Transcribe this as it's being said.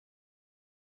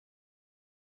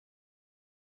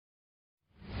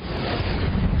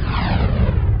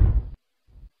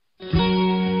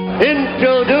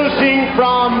Introducing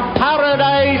from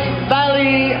Paradise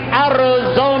Valley,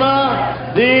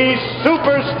 Arizona, the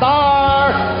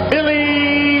superstar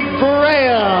Billy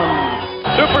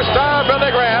Graham. Superstar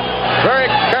Billy Graham, very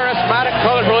charismatic,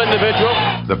 colorful individual.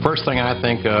 The first thing I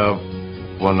think of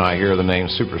when I hear the name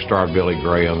Superstar Billy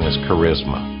Graham is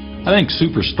charisma. I think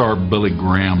Superstar Billy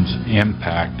Graham's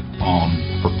impact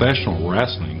on professional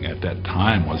wrestling at that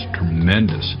time was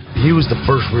tremendous. He was the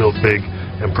first real big,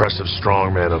 impressive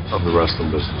strongman of the wrestling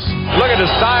business. Look at the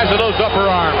size of those upper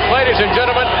arms. Ladies and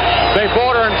gentlemen, they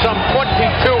border in some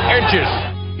 22 inches.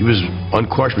 He was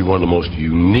unquestionably one of the most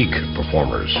unique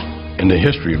performers in the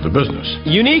history of the business.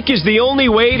 Unique is the only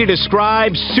way to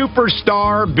describe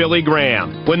Superstar Billy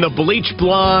Graham. When the bleached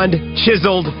blonde,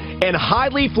 chiseled, and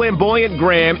highly flamboyant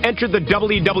Graham entered the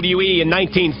WWE in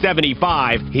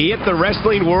 1975, he hit the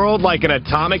wrestling world like an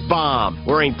atomic bomb,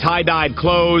 wearing tie-dyed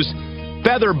clothes,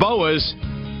 feather boas,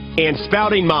 and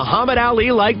spouting Muhammad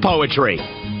Ali-like poetry.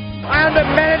 I'm the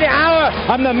man of the hour.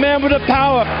 I'm the man with the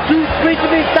power. Too sweet to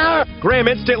be sour. Graham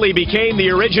instantly became the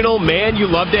original man you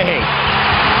love to hate.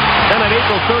 Then on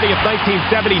April 30th,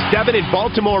 1977, in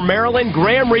Baltimore, Maryland,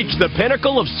 Graham reached the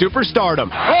pinnacle of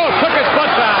superstardom. Oh, took his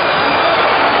foot down.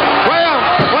 Graham,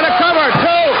 what a cover. 2, 3,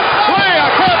 a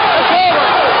kick. It's over.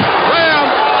 Graham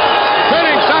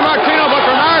hitting San Martino, but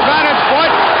from our vantage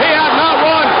point, he had not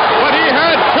one, but he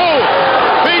had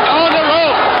 2 feet on the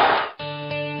rope.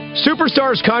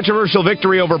 Superstar's controversial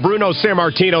victory over Bruno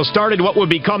Sammartino started what would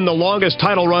become the longest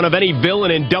title run of any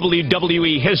villain in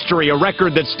WWE history, a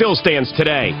record that still stands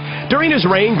today. During his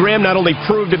reign, Graham not only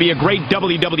proved to be a great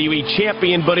WWE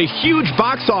champion, but a huge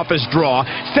box office draw,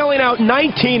 selling out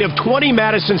 19 of 20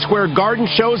 Madison Square Garden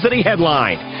shows that he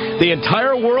headlined. The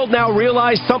entire world now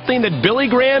realized something that Billy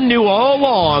Graham knew all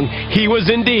along: he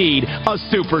was indeed a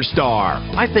superstar.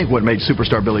 I think what made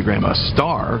Superstar Billy Graham a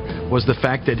star was the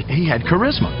fact that he had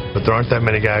charisma. But there aren't that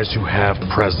many guys who have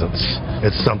presence.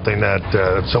 It's something that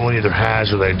someone either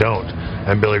has or they don't,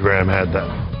 and Billy Graham had that.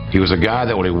 He was a guy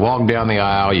that when he walked down the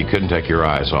aisle, you couldn't take your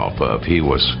eyes off of. He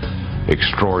was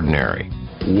extraordinary.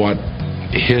 What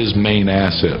his main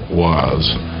asset was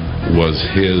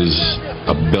his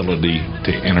ability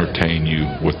to entertain you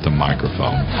with the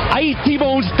microphone. I eat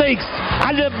T-bone steaks.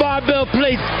 I live barbell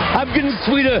plates. I'm getting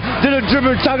sweeter than a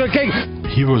German chocolate cake.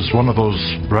 He was one of those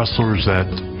wrestlers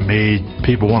that made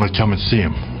people want to come and see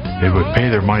him. They would pay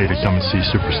their money to come and see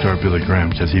Superstar Billy Graham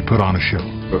because he put on a show.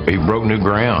 He broke new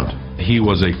ground. He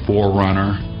was a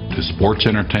forerunner to sports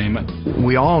entertainment.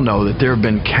 We all know that there have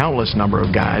been countless number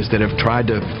of guys that have tried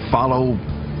to follow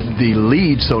the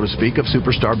lead, so to speak, of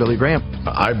Superstar Billy Graham.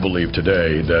 I believe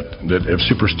today that if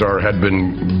Superstar had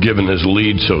been given his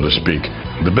lead, so to speak,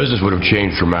 the business would have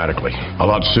changed dramatically, a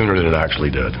lot sooner than it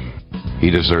actually did. He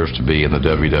deserves to be in the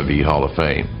WWE Hall of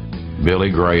Fame.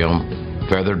 Billy Graham,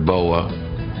 feathered boa,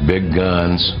 big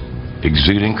guns,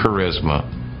 exuding charisma,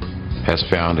 has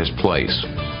found his place.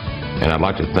 And I'd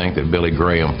like to think that Billy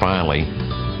Graham finally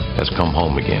has come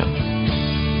home again.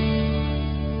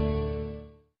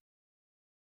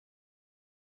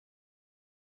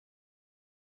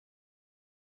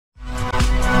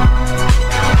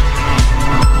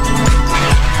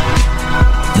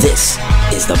 This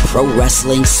is the Pro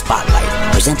Wrestling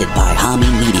Spotlight, presented by Hami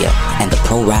Media and the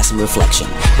Pro Wrestling Reflection,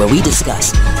 where we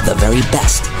discuss the very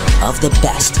best of the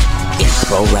best in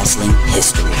pro wrestling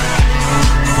history.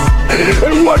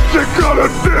 And what's it gonna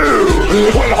do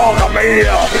when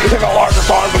Hulkamania and the largest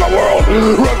arms in the world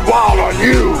run wild on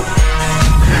you?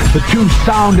 The two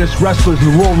soundest wrestlers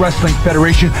in the World Wrestling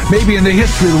Federation, maybe in the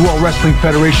history of the World Wrestling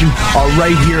Federation, are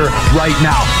right here, right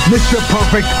now. Mr.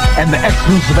 Perfect and the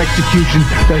excellence of execution,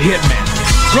 the Hitman.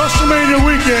 WrestleMania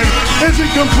weekend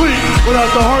isn't complete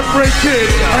without the Heartbreak Kid,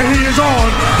 and he is on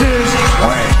his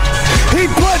way. He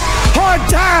put hard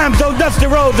times on Dusty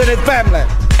Rhodes and his family.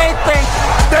 They think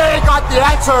they got the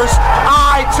answers.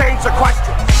 I change the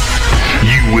question.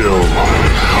 You will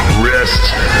rest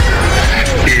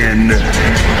in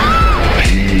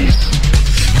peace.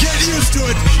 Get used to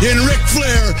it. In Ric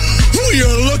Flair, who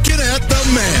you're looking at, the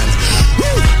man.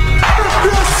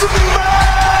 Yes, man!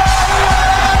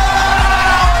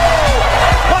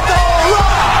 What the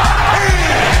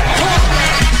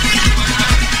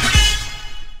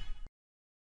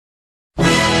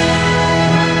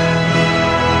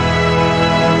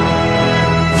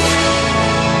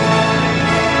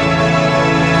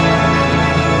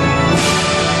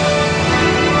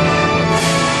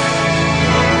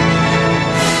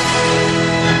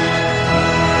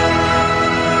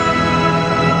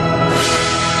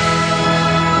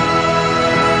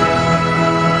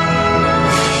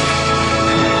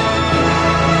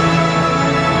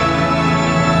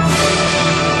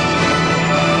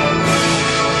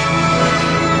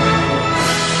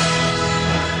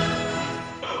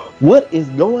What is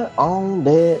going on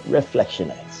there,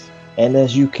 Reflectionites? And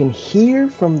as you can hear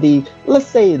from the, let's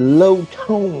say, low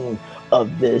tone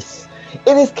of this,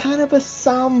 it is kind of a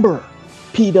somber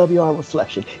PWR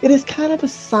reflection. It is kind of a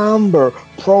somber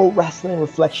pro wrestling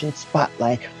reflection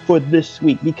spotlight for this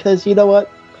week, because you know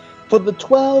what? For the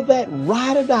 12 that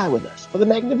ride or die with us, for the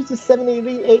Magnificent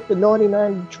 788, the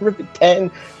 99, the Terrific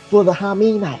 10, for the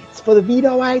Haminites, for the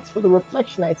Vitoites, for the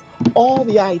Reflectionites, all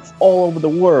the ites all over the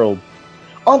world.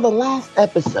 On the last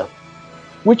episode,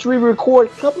 which we record a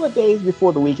couple of days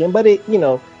before the weekend, but it,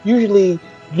 usually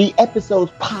the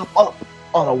episodes pop up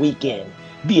on a weekend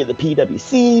via the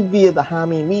PWC, via the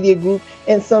Hami Media Group,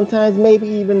 and sometimes maybe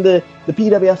even the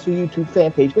PWSU YouTube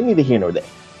fan page, but neither here nor there.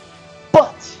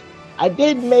 But I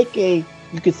did make you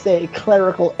could say, a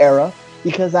clerical error,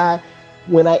 because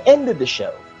when I ended the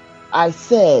show, I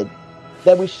said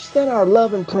that we should send our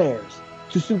love and prayers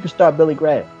to superstar Billy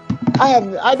Graham.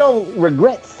 I don't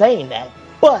regret saying that,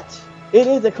 but it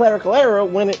is a clerical error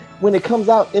when it comes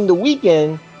out in the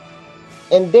weekend,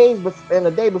 and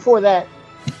a day before that,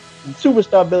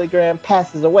 superstar Billy Graham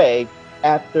passes away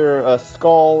after a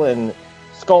skull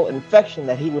infection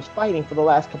that he was fighting for the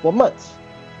last couple of months.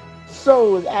 So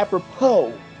it was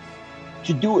apropos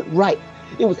to do it right.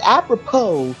 It was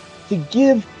apropos to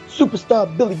give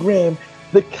superstar Billy Graham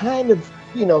the kind of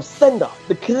send-off,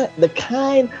 the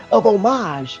kind of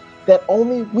homage that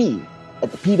only we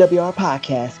at the PWR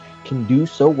podcast can do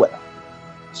so well.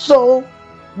 So,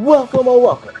 welcome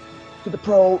to the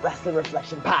Pro Wrestling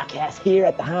Reflection Podcast here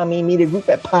at the Hami Media Group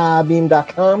at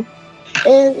Podbean.com.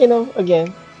 And,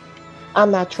 again, I'm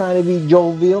not trying to be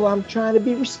jovial. I'm trying to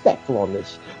be respectful on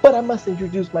this. But I must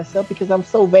introduce myself because I'm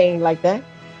so vain like that.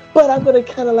 But I'm going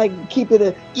to kind of keep it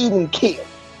an even keel.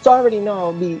 So I already know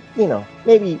I'll be,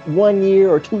 maybe 1 year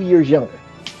or 2 years younger.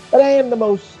 But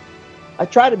I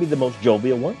try to be the most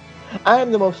jovial one. I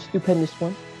am the most stupendous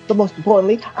one. But most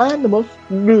importantly, I'm the most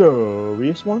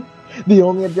glorious one. The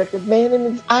only objective man in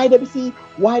this IWC,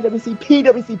 YWC,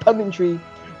 PWC punditry.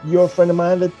 Your friend of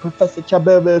mine, the Professor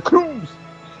Chabebe Cruz.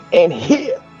 And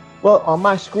here, well, on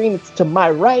my screen, it's to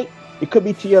my right. It could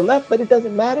be to your left, but it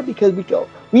doesn't matter because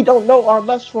we don't know our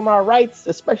lefts from our rights,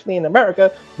 especially in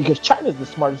America, because China's the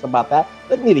smartest about that.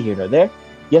 But neither here nor there.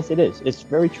 Yes, it is. It's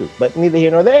very true. But neither here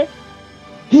nor there.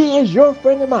 He is your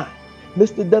friend of mine,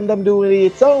 Mr. Dum Dum Dooley,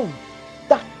 its own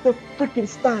Dr.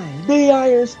 Frickenstein, the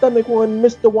Iron Stomach One,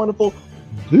 Mr. Wonderful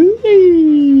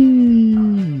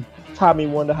Tommy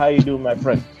Wonder. How you doing, my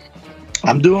friend?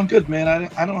 I'm doing good, man.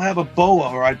 I don't have a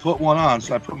boa, or I put one on,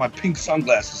 so I put my pink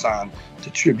sunglasses on to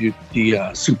tribute the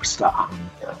superstar.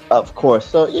 Of course.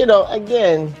 So,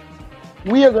 again,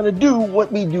 we are going to do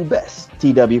what we do best,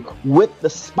 TW, with the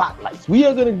spotlights. We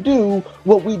are going to do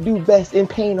what we do best in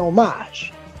paying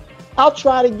homage. I'll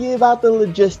try to give out the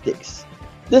logistics.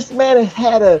 This man has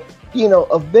had a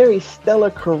very stellar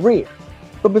career.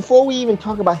 But before we even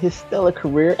talk about his stellar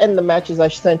career and the matches I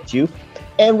sent you,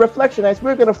 and Reflectionites,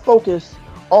 we're going to focus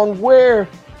on where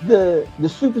the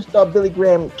superstar Billy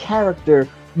Graham character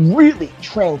really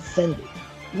transcended,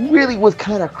 really was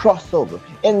kind of crossover,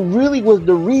 and really was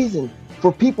the reason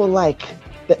for people like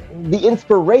the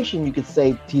inspiration, you could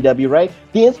say, TW, right?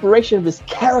 The inspiration of his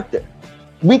character.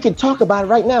 We could talk about it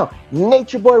right now.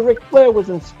 Nature Boy Ric Flair was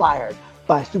inspired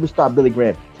by superstar Billy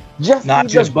Graham. Not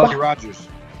just Buddy Rogers.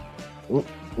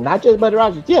 Not just Buddy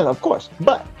Rogers, yeah, of course.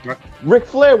 But Ric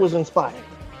Flair was inspired.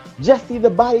 Jesse the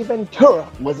Body Ventura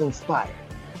was inspired.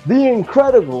 The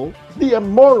incredible, the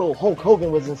immortal Hulk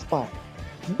Hogan was inspired.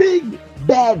 Big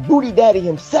Bad Booty Daddy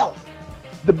himself,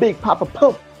 the Big Papa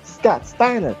Pump, Scott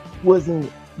Steiner, was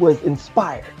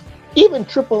inspired. Even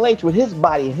Triple H with his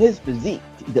body and his physique,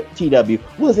 TW,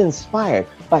 was inspired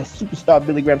by superstar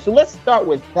Billy Graham. So let's start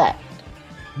with that.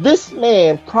 This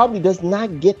man probably does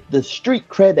not get the street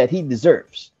cred that he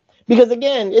deserves. Because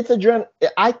again,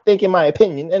 I think, in my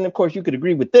opinion, and of course you could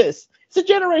agree with this, it's a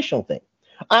generational thing.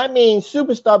 I mean,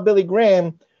 superstar Billy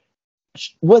Graham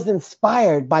was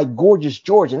inspired by Gorgeous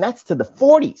George, and that's to the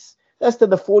 40s. That's to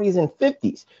the 40s and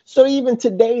 50s. So even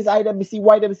today's IWC,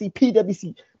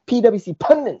 YWC, PWC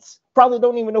pundits probably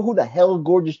don't even know who the hell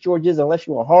Gorgeous George is unless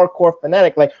you're a hardcore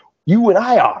fanatic like you and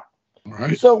I are.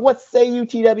 Right. So what say you,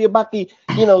 TW, about the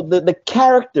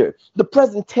character, the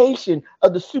presentation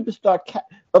of the superstar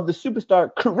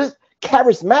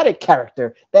charismatic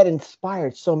character that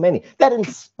inspired so many, that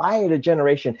inspired a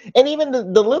generation, and even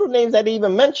the little names that I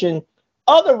even mentioned,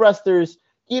 other wrestlers,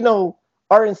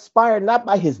 are inspired not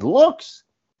by his looks,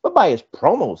 but by his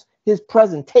promos, his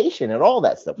presentation, and all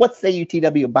that stuff. What say you,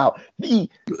 TW, about the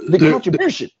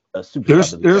contribution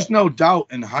There's no doubt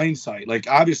in hindsight. Like,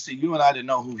 obviously, you and I didn't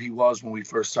know who he was when we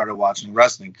first started watching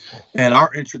wrestling. And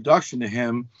our introduction to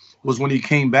him was when he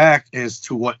came back as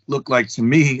to what looked like to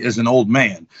me as an old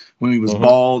man. When he was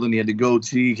bald and he had the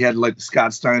goatee. He had like the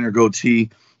Scott Steiner goatee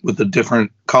with a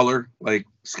different color, like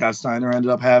Scott Steiner ended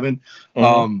up having.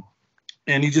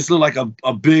 And he just looked like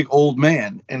a big old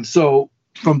man. And so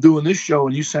from doing this show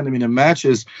and you sending me the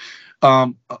matches,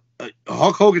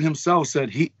 Hulk Hogan himself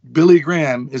said Billy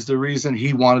Graham is the reason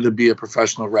he wanted to be a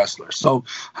professional wrestler. So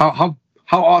how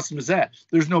awesome is that?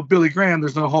 There's no Billy Graham,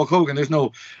 there's no Hulk Hogan, there's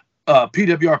no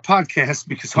PWR podcast,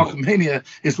 because Hulkamania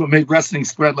is what made wrestling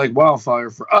spread like wildfire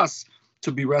for us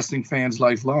to be wrestling fans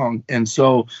lifelong. And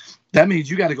so that means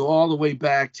you got to go all the way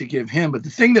back to give him. But the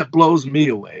thing that blows me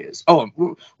away is,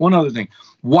 one other thing,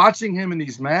 watching him in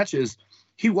these matches,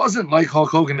 he wasn't like Hulk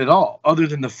Hogan at all, other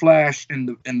than the flash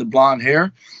and the blonde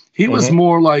hair. He was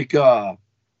more like, I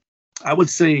would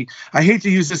say, I hate to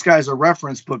use this guy as a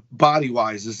reference, but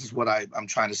body-wise, this is what I'm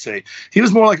trying to say. He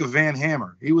was more like a Van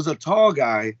Hammer. He was a tall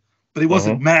guy, but he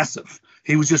wasn't massive.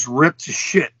 He was just ripped to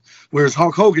shit, whereas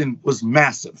Hulk Hogan was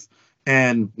massive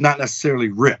and not necessarily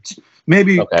ripped.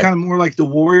 Maybe kind of more like the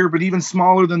Warrior, but even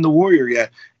smaller than the Warrior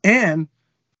yet. And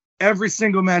every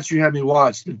single match you had me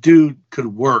watch, the dude could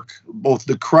work. Both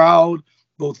the crowd,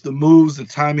 both the moves, the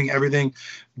timing, everything.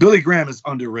 Billy Graham is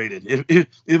underrated,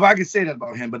 if I could say that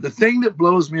about him. But the thing that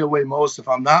blows me away most, if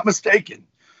I'm not mistaken,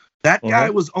 that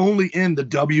guy was only in the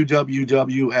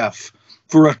WWF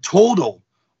for a total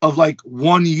of like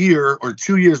 1 year or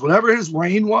 2 years, whatever his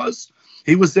reign was.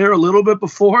 He was there a little bit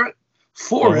before it,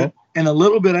 and a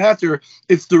little bit after.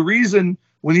 It's the reason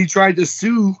when he tried to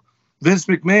sue Vince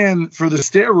McMahon for the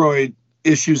steroid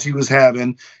issues he was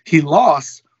having, he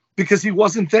lost because he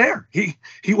wasn't there. He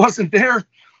wasn't there,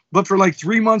 but for like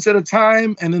 3 months at a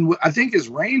time. And then I think his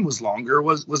reign was longer.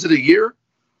 Was it a year?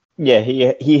 Yeah,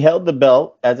 he held the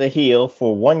belt as a heel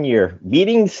for 1 year,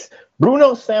 beating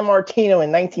Bruno Sammartino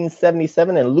in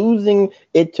 1977 and losing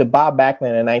it to Bob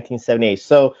Backlund in 1978.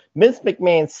 So Vince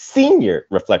McMahon Sr.,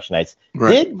 Reflectionites,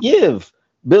 did give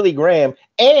Billy Graham,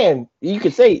 and you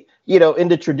could say, in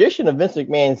the tradition of Vince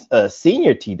McMahon's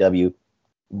Senior TW,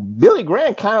 Billy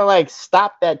Graham kind of like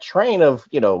stopped that train of,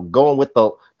 going with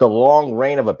the long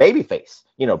reign of a babyface,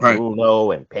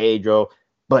 Bruno and Pedro.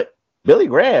 But Billy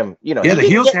Graham, the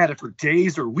heels had it for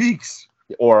days or weeks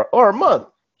or a month.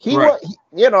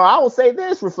 I will say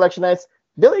this, Reflectionites,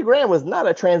 Billy Graham was not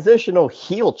a transitional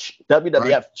heel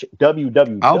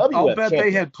WWF. I'll bet they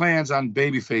had plans on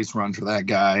babyface run for that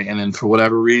guy, and then for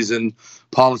whatever reason,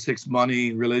 politics,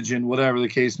 money, religion, whatever the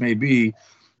case may be,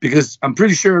 because I'm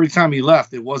pretty sure every time he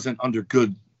left, it wasn't under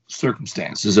good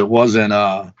circumstances. It wasn't,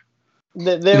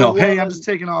 hey, I'm just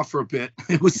taking off for a bit.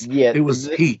 It was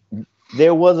heat.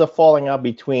 There was a falling out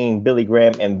between Billy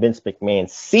Graham and Vince McMahon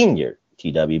Sr.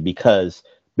 TW because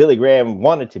Billy Graham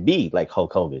wanted to be like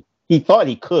Hulk Hogan. He thought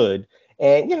he could.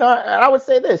 And, I would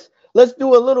say this. Let's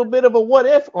do a little bit of a what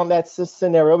if on that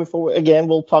scenario before,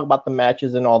 we'll talk about the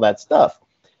matches and all that stuff.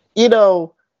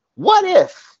 What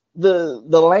if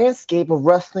the landscape of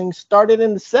wrestling started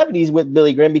in the 70s with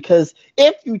Billy Graham? Because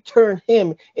if you turn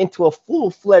him into a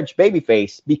full-fledged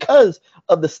babyface because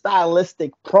of the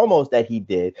stylistic promos that he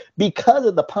did, because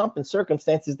of the pomp and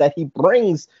circumstances that he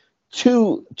brings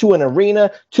to an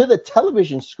arena, to the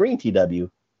television screen, TW,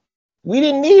 we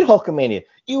didn't need Hulkamania.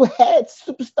 You had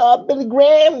Superstar Billy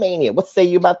Graham Mania. What say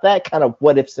you about that kind of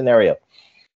what if scenario?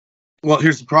 Well,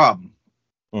 here's the problem.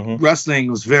 Wrestling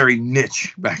was very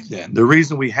niche back then. The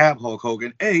reason we have Hulk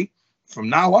Hogan, A, from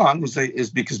now on, is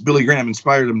because Billy Graham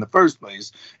inspired him in the first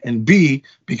place, and B,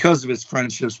 because of his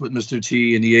friendships with Mr.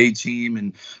 T and the A-Team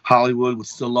and Hollywood with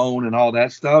Stallone and all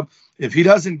that stuff. If he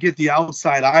doesn't get the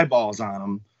outside eyeballs on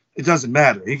him, it doesn't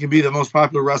matter. He can be the most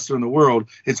popular wrestler in the world.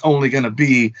 It's only going to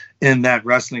be in that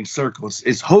wrestling circle.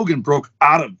 It's Hogan broke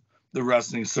out of the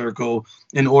wrestling circle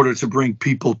in order to bring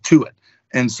people to it.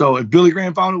 And so if Billy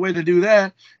Graham found a way to do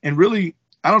that, and really,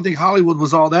 I don't think Hollywood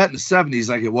was all that in the 70s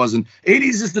like it was in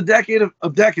 80s is the decade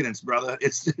of decadence, brother.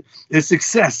 It's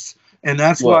success. And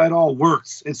that's why it all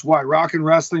works. It's why rock and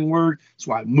wrestling worked. It's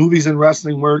why movies and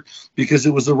wrestling worked, because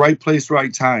it was the right place,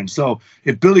 right time. So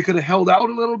if Billy could have held out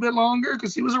a little bit longer,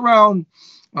 because he was around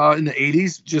in the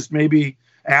 80s, just maybe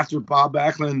after Bob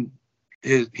Backlund,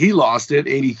 he lost it,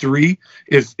 83.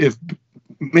 If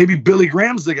maybe Billy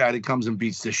Graham's the guy that comes and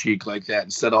beats the Sheik like that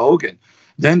instead of Hogan,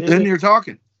 then you're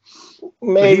talking.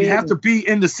 Maybe he'd have to be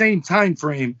in the same time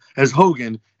frame as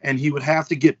Hogan, and he would have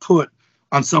to get put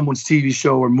on someone's TV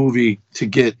show or movie to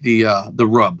get the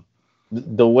rub.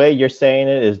 The way you're saying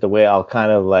it is the way I'll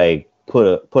kind of like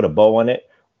put a bow on it.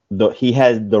 He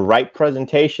has the right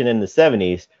presentation in the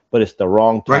 70s, but it's the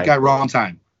wrong time. Right guy, wrong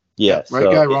time. Yes. Right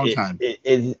guy, wrong time.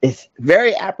 It's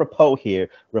very apropos here,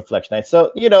 Reflection Night.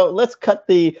 So, let's cut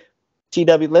the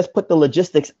TW, let's put the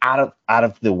logistics out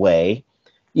of the way.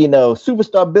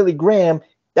 Superstar Billy Graham,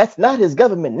 that's not his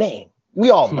government name. We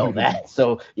all know that.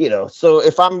 So, so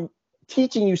if I'm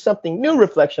teaching you something new,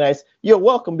 Reflection Nights, you're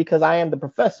welcome because I am the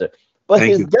professor. But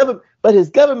his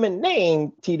government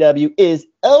name, TW, is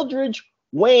Eldridge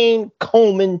Wayne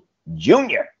Coleman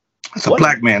Jr. That's a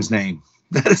black man's name.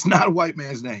 That is not a white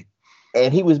man's name.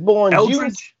 And he was born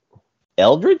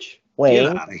Eldridge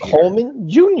Wayne Coleman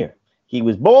Jr. He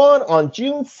was born on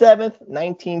June 7th,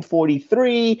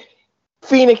 1943,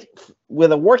 Phoenix,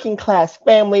 with a working class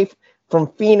family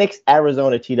from Phoenix,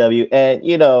 Arizona, TW. And,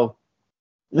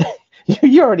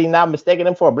 you're already not mistaking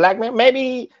him for a black man.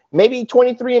 Maybe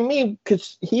 23andMe,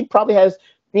 because he probably has,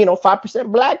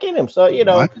 5% black in him. So,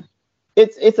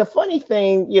 it's a funny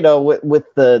thing, with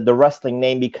the wrestling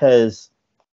name, because,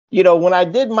 when I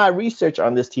did my research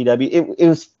on this, TW,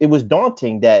 it was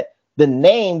daunting that the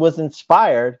name was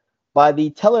inspired by the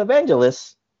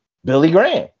televangelist Billy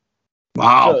Graham.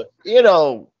 Wow.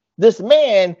 So, this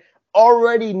man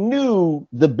already knew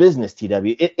the business,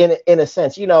 TW, in a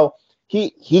sense.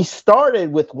 He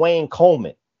started with Wayne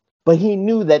Coleman, but he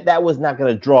knew that was not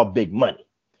going to draw big money.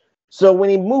 So when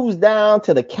he moves down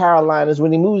to the Carolinas,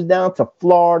 when he moves down to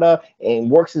Florida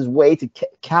and works his way to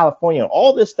California,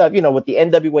 all this stuff, with the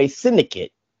NWA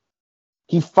syndicate,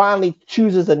 he finally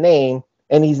chooses a name,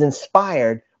 and he's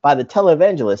inspired by the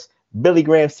televangelist Billy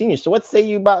Graham Sr. So what say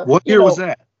you about... What year was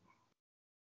that?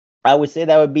 I would say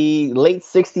that would be late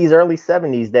 60s, early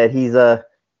 70s that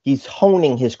he's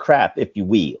honing his craft, if you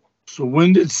will. So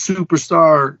when did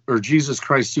Superstar or Jesus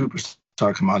Christ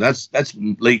Superstar come out? That's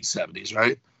late 70s,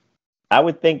 right? I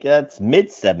would think that's mid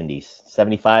 70s,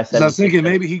 75, 76. I was thinking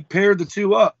maybe he paired the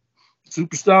two up.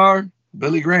 Superstar,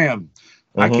 Billy Graham.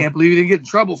 I can't believe he didn't get in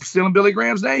trouble for stealing Billy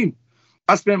Graham's name.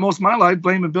 I spent most of my life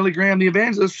blaming Billy Graham, the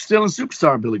evangelist, for stealing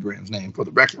Superstar Billy Graham's name, for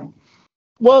the record.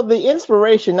 Well, the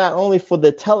inspiration not only for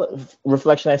the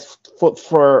reflection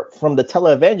from the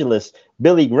televangelist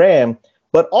Billy Graham,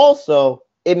 but also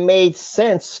it made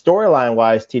sense storyline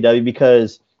wise, TW,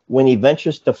 because when he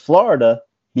ventures to Florida,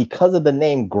 because of the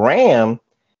name Graham,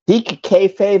 he could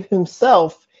kayfabe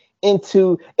himself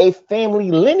into a family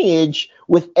lineage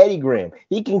with Eddie Graham.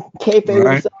 He can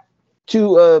kayfabe himself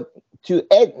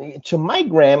to Mike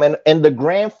Graham and the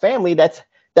Graham family that's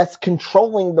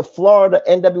controlling the Florida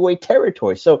NWA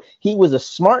territory. So he was a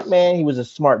smart man. He was a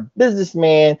smart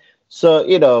businessman. So,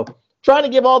 trying to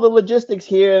give all the logistics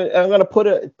here, I'm going to put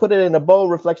it in a bow,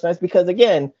 Reflection Nights, because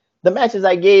again, the matches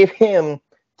I gave him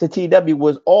to TW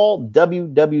was all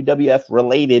WWF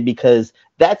related, because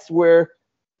that's where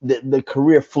the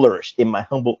career flourished, in my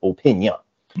humble opinion.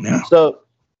 Yeah. So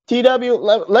TW,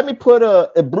 let me put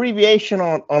a abbreviation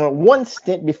on one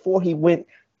stint before he went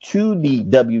to the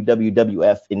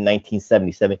WWF in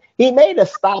 1977. He made a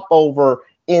stopover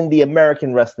in the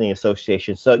American Wrestling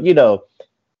Association. So,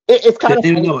 it's kind of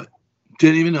funny.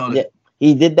 Didn't even know that. Yeah,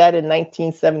 he did that in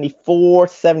 1974,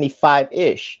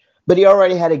 75-ish. But he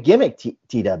already had a gimmick,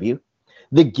 TW.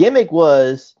 The gimmick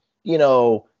was,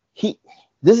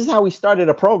 this is how he started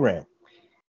a program.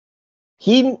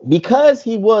 Because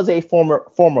he was a former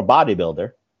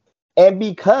bodybuilder, and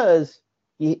because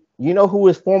you know who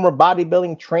his former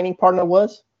bodybuilding training partner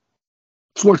was?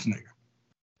 Schwarzenegger.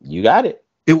 You got it.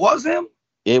 It was him?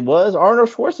 It was Arnold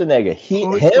Schwarzenegger.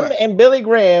 Him and Billy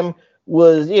Graham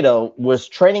was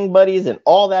training buddies and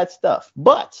all that stuff.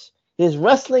 But his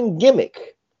wrestling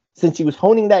gimmick, since he was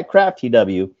honing that craft,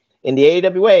 TW, in the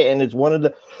AWA, and it's one of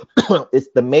the it's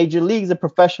the major leagues of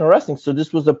professional wrestling. So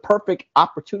this was a perfect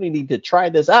opportunity to try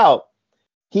this out.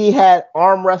 He had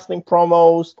arm wrestling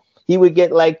promos. He would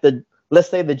get like let's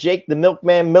say the Jake the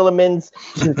Milkman Millimans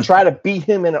to try to beat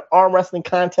him in an arm wrestling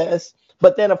contest.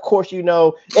 But then, of course,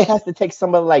 it has to take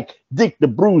somebody like Dick the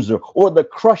Bruiser or the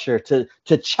Crusher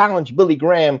to challenge Billy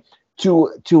Graham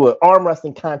to an arm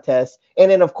wrestling contest.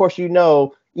 And then, of course,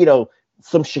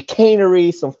 some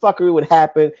chicanery, some fuckery would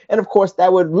happen. And, of course,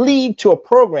 that would lead to a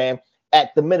program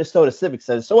at the Minnesota Civic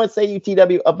Center. So what say you,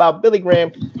 TW, about Billy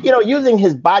Graham, using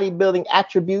his bodybuilding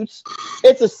attributes?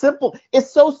 It's so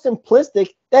simplistic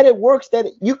that it works, that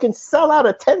you can sell out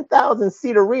a 10,000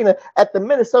 seat arena at the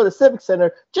Minnesota Civic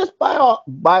Center just by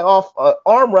off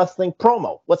arm wrestling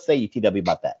promo. What say you, TW,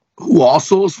 about that? Who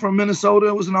also was from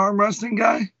Minnesota, was an arm wrestling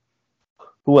guy?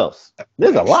 Who else?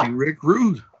 There's a lot. Rick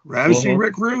Rude. Ravishing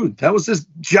Rick Rude. That was his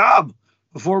job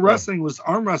before wrestling, was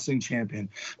arm wrestling champion.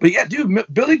 But yeah, dude,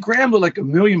 Billy Graham looked like $1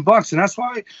 million, and that's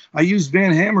why I use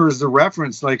Van Hammer as the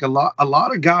reference. Like a lot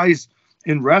of guys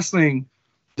in wrestling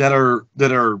that are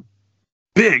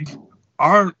big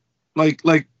aren't like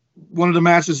one of the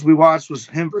matches we watched was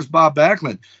him versus Bob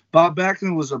Backlund. Bob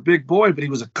Backlund was a big boy, but he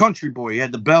was a country boy. He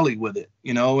had the belly with it,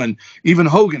 and even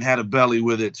Hogan had a belly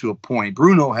with it to a point.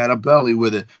 Bruno had a belly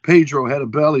with it. Pedro had a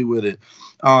belly with it.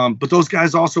 But those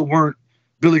guys also weren't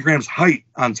Billy Graham's height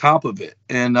on top of it.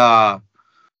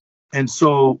 And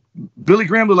so Billy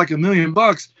Graham looked like $1 million.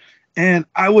 And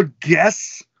I would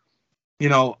guess,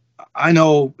 I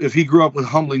know if he grew up with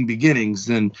humbling beginnings,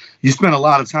 then you spend a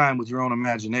lot of time with your own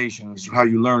imagination. It's how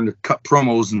you learn to cut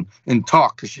promos and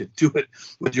talk, because you do it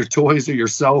with your toys or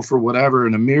yourself or whatever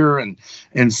in a mirror.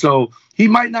 And so he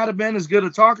might not have been as good a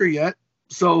talker yet.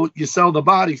 So you sell the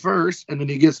body first, and then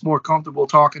he gets more comfortable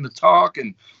talking the talk.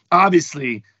 And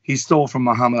obviously he stole from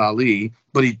Muhammad Ali,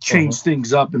 but he changed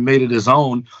things up and made it his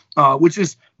own, which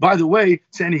is, by the way,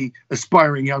 to any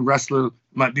aspiring young wrestler,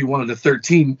 might be one of the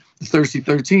Thirsty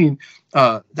 13.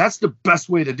 That's the best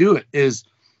way to do it, is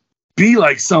be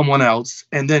like someone else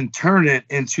and then turn it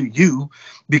into you,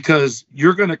 because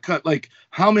you're going to cut. Like,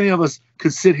 how many of us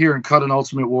could sit here and cut an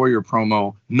Ultimate Warrior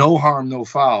promo, no harm, no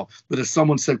foul, but if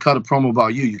someone said cut a promo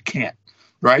about you, you can't,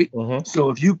 right? So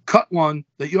if you cut one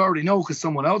that you already know because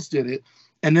someone else did it,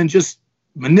 and then just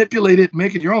manipulate it,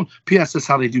 make it your own. P.S. That's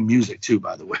how they do music too,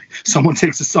 by the way. Someone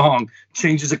takes a song,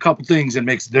 changes a couple things, and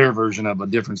makes their version of a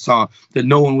different song that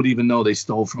no one would even know they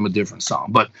stole from a different song.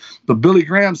 But Billy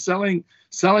Graham selling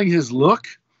his look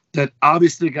that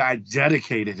obviously the guy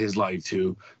dedicated his life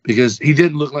to, because he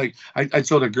didn't look like, I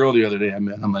told a girl the other day I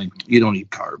met, I'm like, you don't eat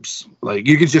carbs. Like,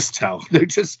 you can just tell.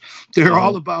 They're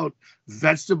all about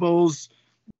vegetables,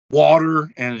 water,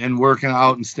 and working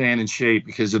out and staying in shape,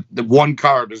 because the one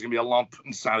carb, there's gonna be a lump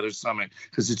inside of their stomach,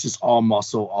 because it's just all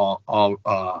muscle,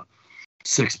 all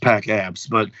six-pack abs.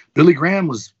 But Billy Graham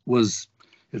was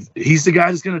he's the guy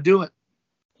that's gonna do it.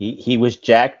 He was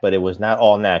jacked, but it was not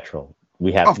all natural.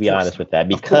 We have to be honest with that,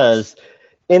 because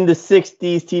in the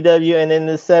 60s TW and in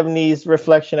the 70s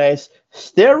Reflectionites,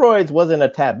 steroids wasn't a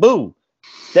taboo.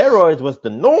 Steroids was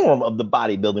the norm of the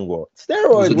bodybuilding world.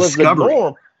 Steroids was the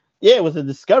norm. Yeah, it was a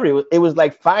discovery. It was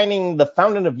like finding the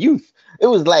fountain of youth. It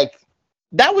was like,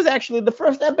 that was actually the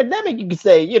first epidemic, you could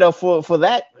say, for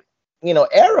that,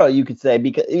 era, you could say,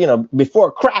 because,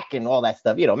 before crack and all that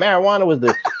stuff, marijuana was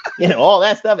the, all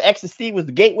that stuff. Ecstasy was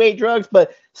the gateway drugs,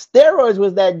 but steroids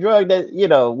was that drug that,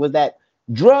 was that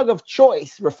drug of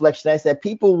choice, Reflectionites, that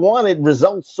people wanted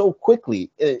results so quickly,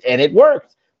 and it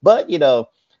worked. But,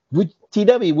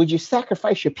 TW, would you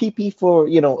sacrifice your PP for,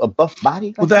 a buff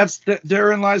body? Well,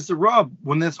 therein lies the rub.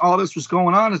 When all this was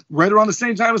going on, right around the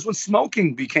same time as when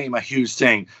smoking became a huge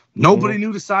thing. Nobody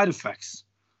knew the side effects.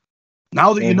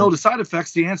 Now that you know the side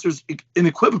effects, the answer is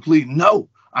unequivocally no,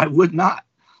 I would not.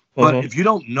 But if you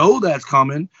don't know that's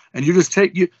coming, and you just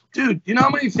dude, you know how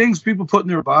many things people put in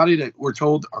their body that we're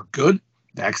told are good?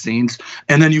 Vaccines.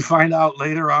 And then you find out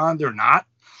later on they're not.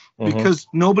 Because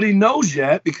nobody knows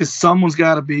yet, because someone's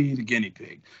got to be the guinea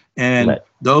pig. And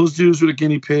those dudes were the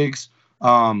guinea pigs.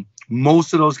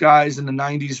 Most of those guys in the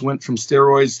 90s went from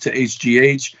steroids to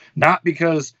HGH, not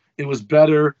because it was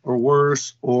better or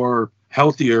worse or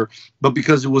healthier, but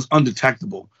because it was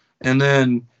undetectable. And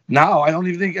then now I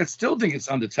still think it's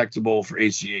undetectable for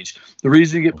HGH. The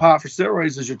reason you get popped for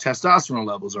steroids is your testosterone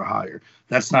levels are higher.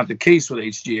 That's not the case with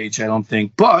HGH, I don't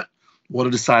think. But what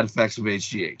are the side effects of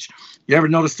HGH? You ever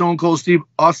notice Stone Cold Steve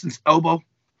Austin's elbow?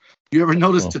 You ever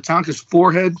notice Tatanka's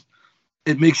forehead?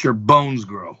 It makes your bones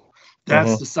grow.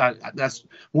 That's the side. That's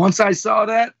once I saw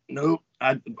that. No,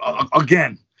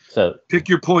 again. So pick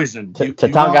your poison.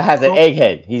 Tatanka has an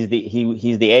egghead. He's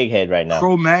the egghead right now.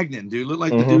 Cro-Magnon, dude, look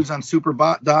like the dudes on Super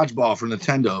Dodgeball for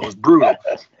Nintendo. It was brutal.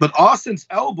 But Austin's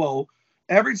elbow.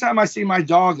 Every time I see my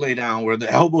dog lay down where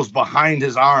the elbow's behind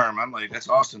his arm, I'm like, that's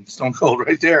Austin Stone Cold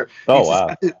right there. Oh,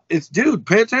 wow. It's dude,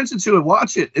 pay attention to it.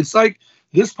 Watch it. It's like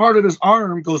this part of his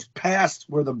arm goes past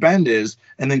where the bend is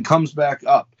and then comes back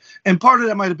up. And part of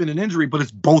that might have been an injury, but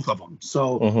it's both of them.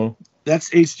 So that's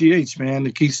HGH, man.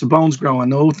 It keeps the bones growing.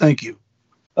 No, thank you.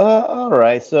 All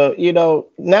right. So,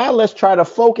 now let's try to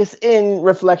focus in,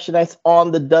 Reflectionites,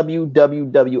 on the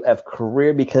WWF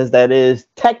career, because that is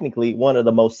technically one of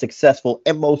the most successful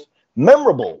and most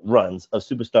memorable runs of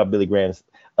Superstar Billy Graham's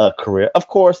career. Of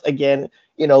course, again,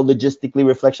 logistically,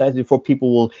 Reflectionites, before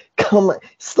people will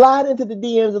slide into the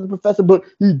DMs of the Professor, but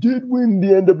he did win the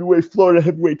NWA Florida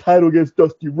Heavyweight title against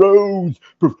Dusty Rhodes,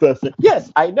 Professor.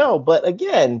 Yes, I know. But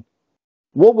again,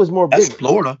 what was more big? That's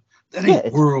Florida. That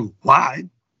ain't worldwide.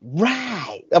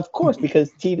 Right, of course, because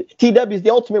TW is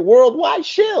the ultimate worldwide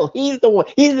shill. He's the one.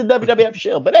 He's the WWF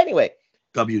shill. But anyway,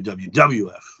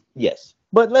 WWF. Yes,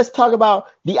 but let's talk about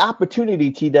the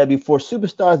opportunity, TW, for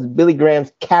Superstars Billy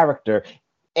Graham's character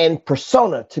and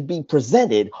persona to be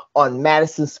presented on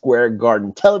Madison Square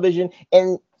Garden television.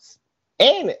 And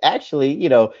actually, you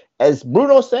know, as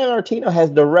Bruno Sammartino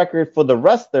has the record for the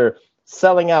wrestler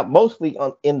selling out mostly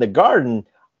in the Garden,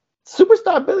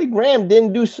 Superstar Billy Graham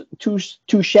didn't do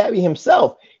too shabby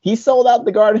himself. He sold out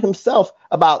the Garden himself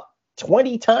about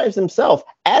 20 times himself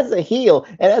as a heel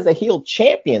and as a heel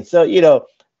champion. So, you know,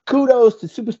 kudos to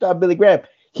Superstar Billy Graham.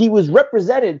 He was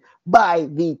represented by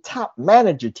the top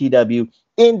manager, TW,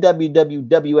 in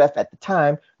WWF at the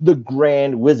time, the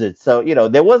Grand Wizard. So, you know,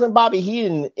 there wasn't Bobby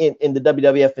Heenan in the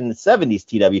WWF in the 70s,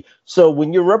 TW. So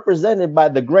when you're represented by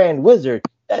the Grand Wizard,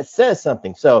 that says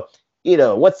something. So, you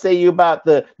know, what say you about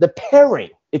the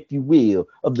pairing, if you will,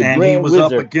 of the Grand Wizard?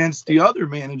 And he was up against the other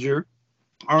manager,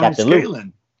 Arnold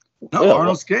Scalen.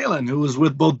 Arnold Scalen, who was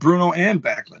with both Bruno and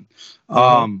Backlund.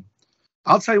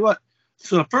 I'll tell you what.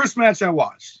 So the first match I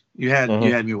watched, you had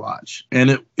me watch,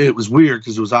 and it was weird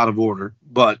because it was out of order,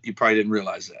 but you probably didn't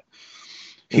realize that.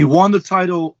 He won the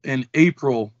title in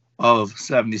April of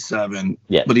 '77.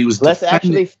 Yeah, but he was. Let's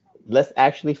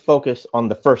actually focus on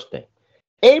the first thing.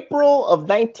 April of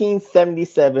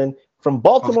 1977 from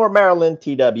Baltimore, Maryland,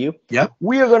 TW. Yep.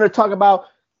 We are going to talk about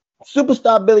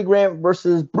Superstar Billy Graham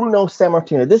versus Bruno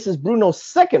Sammartino. This is Bruno's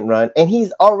second run, and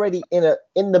he's already in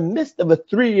the midst of a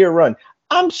 3-year run.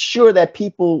 I'm sure that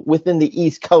people within the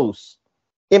East Coast,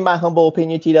 in my humble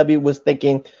opinion, TW, was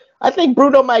thinking, I think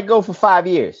Bruno might go for 5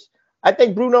 years. I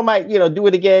think Bruno might, you know, do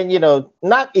it again, you know,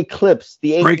 not eclipse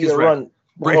the 8-year run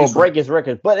or break his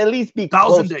record, but at least be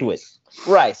close to it.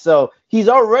 Right. So he's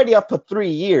already up for 3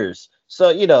 years. So,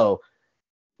 you know,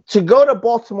 to go to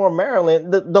Baltimore,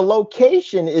 Maryland, the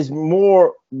location is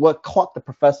more what caught the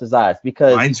professor's eyes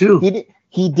because mine too.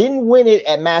 He didn't win it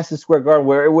at Madison Square Garden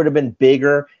where it would have been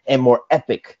bigger and more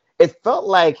epic. It felt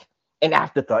like an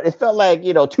afterthought. It felt like,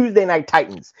 you know, Tuesday Night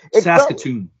Titans.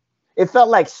 Saskatoon. It felt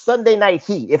like Sunday Night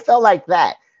Heat. It felt like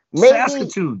that. Maybe,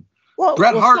 Saskatoon. Well,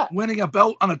 Bret Hart winning a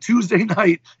belt on a Tuesday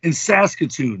night in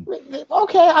Saskatoon.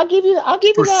 Okay, I'll give you that.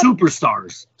 For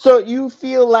superstars. So you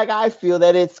feel like I feel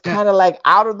that it's kind of like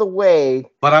out of the way.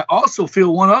 But I also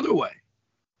feel one other way.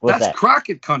 That's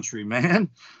Crockett country, man.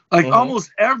 Like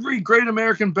almost every Great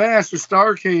American Bash or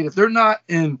Starrcade, if they're not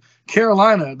in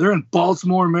Carolina, they're in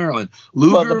Baltimore, Maryland.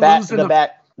 Luger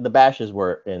the Bashes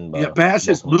were in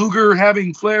Bashes. Luger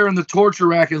having Flair in the torture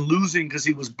rack and losing because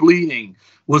he was bleeding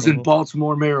was in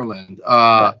Baltimore, Maryland.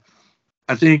 I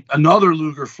think another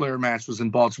Luger Flair match was in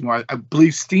Baltimore. I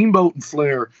believe Steamboat and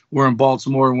Flair were in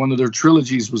Baltimore, and one of their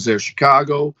trilogies was there.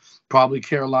 Chicago, probably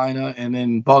Carolina, and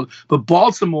then but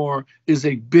Baltimore is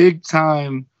a big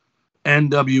time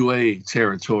NWA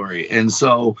territory, and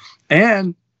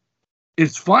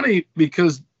it's funny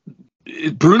because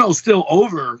Bruno's still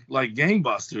over like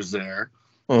gangbusters there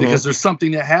because there's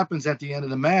something that happens at the end of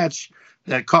the match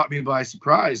that caught me by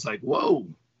surprise. Like, whoa!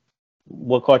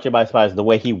 What caught you by surprise? The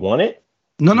way he won it?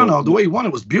 No. The way he won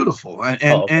it was beautiful,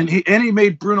 and he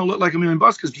made Bruno look like $1 million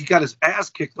because he got his ass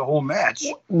kicked the whole match.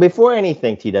 Before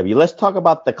anything, TW, let's talk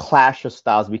about the clash of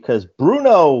styles because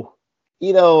Bruno,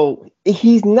 you know,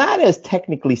 he's not as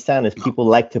technically sound as people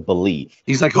like to believe.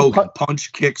 He's like Hogan,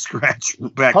 punch, kick, scratch,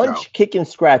 back punch, out. Kick, and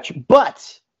scratch,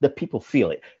 but the people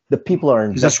feel it. The people are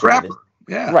invested. He's a scrapper.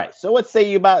 Yeah. Right. So what say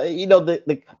you about, you know,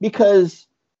 because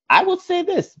I would say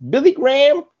this, Billy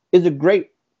Graham is a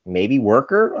great maybe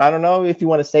worker. I don't know if you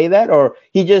want to say that, or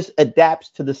he just adapts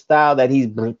to the style that he's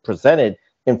presented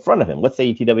in front of him. What say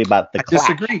you, TW, about the clash?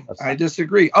 I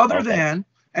disagree. Other than,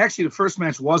 actually, the first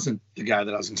match wasn't the guy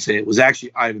that I was going to say. It was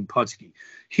actually Ivan Putski.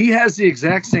 He has the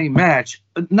exact same match,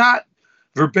 not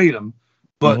verbatim,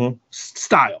 but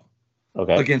style.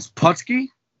 Okay. Against Putski,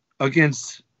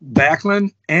 against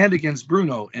Backlund, and against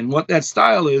Bruno. And what that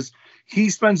style is, he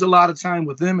spends a lot of time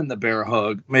with them in the bear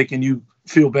hug, making you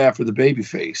feel bad for the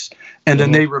babyface. And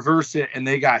then they reverse it, and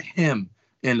they got him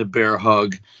in the bear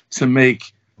hug to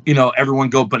make, you know, everyone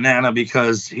go banana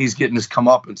because he's getting his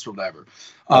comeuppance or whatever.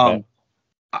 Okay.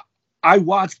 I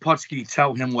watched Putski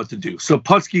tell him what to do. So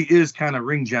Putski is kind of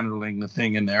ring generaling the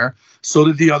thing in there. So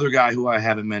did the other guy who I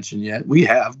haven't mentioned yet. We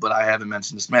have, but I haven't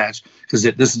mentioned this match because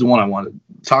this is the one I want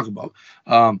to talk about.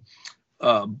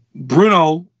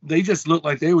 Bruno, they just looked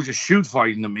like they were just shoot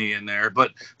fighting to me in there,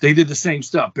 but they did the same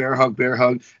stuff. Bear hug,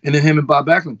 and then him and Bob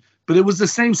Backlund. But it was the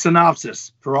same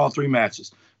synopsis for all three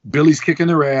matches. Billy's kicking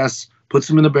their ass, puts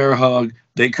him in the bear hug.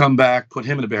 They come back, put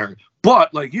him in the bear hug.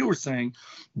 But like you were saying,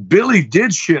 Billy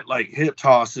did shit like hip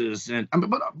tosses,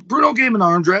 but Bruno gave an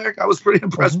arm drag. I was pretty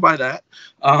impressed by that.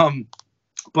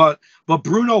 But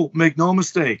Bruno, make no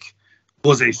mistake,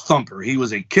 was a thumper. He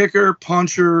was a kicker,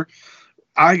 puncher,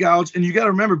 eye gouge, and you got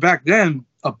to remember back then,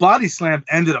 a body slam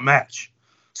ended a match.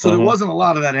 So there wasn't a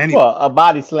lot of that anyway. Well, a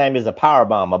body slam is a power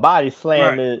bomb. A body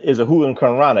slam is a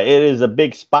Hurricane Rana. It is a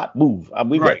big spot move.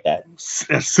 We get that.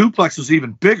 A suplex was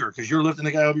even bigger because you're lifting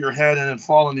the guy over your head and then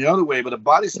falling the other way. But a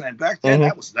body slam back then,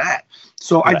 that was that.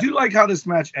 So I do like how this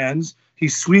match ends. He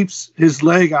sweeps his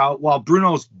leg out while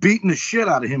Bruno's beating the shit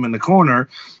out of him in the corner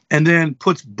and then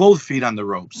puts both feet on the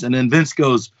ropes. And then Vince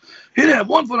goes, he didn't have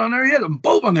one foot on there. He had them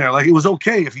both on there. Like, it was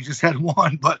okay if he just had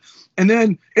one. And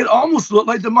then it almost looked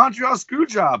like the Montreal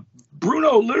Screwjob.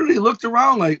 Bruno literally looked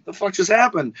around like, the fuck just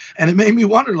happened? And it made me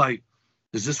wonder, like,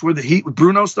 is this where the heat with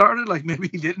Bruno started? Like, maybe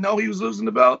he didn't know he was losing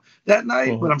the belt that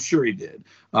night, but I'm sure he did.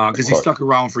 Because he stuck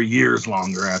around for years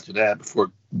longer after that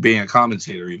before being a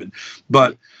commentator even.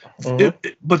 But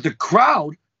but the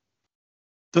crowd,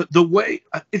 the way,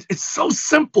 it's so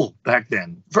simple back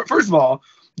then. First of all,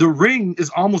 the ring is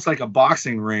almost like a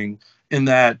boxing ring in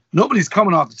that nobody's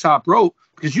coming off the top rope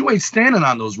because you ain't standing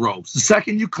on those ropes. The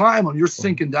second you climb them, you're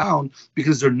sinking down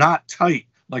because they're not tight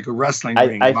like a wrestling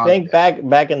ring. I think back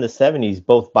in the 70s,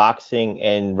 both boxing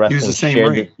and wrestling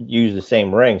use the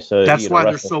same ring. So that's why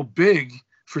they're so big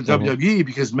for WWE,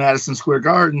 because Madison Square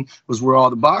Garden was where all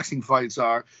the boxing fights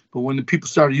are. But when the people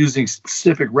started using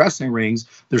specific wrestling rings,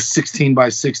 they're 16 by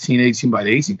 16, 18 by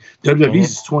 18.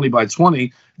 WWE's is 20 by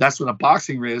 20. That's what a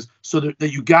boxing ring is, so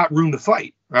that you got room to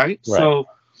fight, right? So,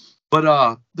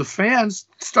 but the fans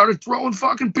started throwing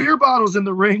fucking beer bottles in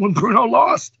the ring when Bruno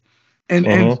lost.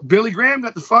 And Billy Graham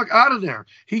got the fuck out of there.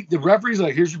 The referee's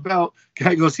like, here's your belt.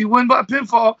 Guy goes, he won by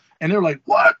pinfall. And they're like,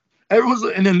 what?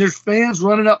 And then there's fans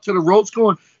running up to the ropes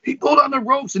going, he pulled on the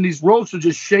ropes, and these ropes are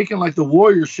just shaking like the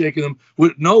Warriors shaking them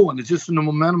with no one. It's just in the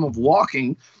momentum of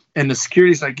walking. And the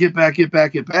security's like, get back, get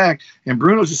back, get back. And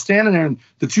Bruno's just standing there, and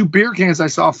the two beer cans I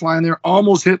saw flying there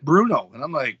almost hit Bruno. And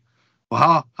I'm like,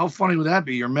 well, how funny would that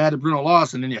be? You're mad that Bruno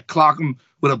lost, and then you clock him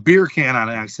with a beer can on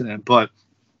accident. But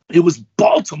it was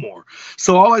Baltimore.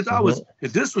 So all I thought was,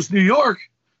 if this was New York,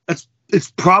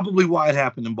 it's probably why it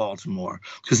happened in Baltimore.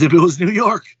 Because if it was New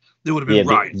York, there would have been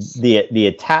riots. The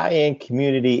Italian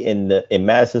community in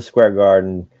Madison Square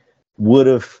Garden would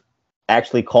have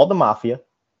actually called the Mafia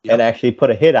and actually put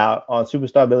a hit out on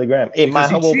Superstar Billy Graham.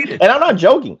 Cheated. And I'm not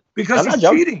joking. Because he's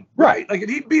cheating. Right. Like, if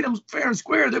he beat him fair and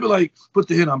square, they'd be like, put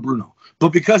the hit on Bruno. But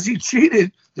because he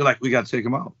cheated, they're like, we got to take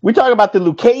him out. We talk about the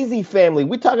Lucchese family.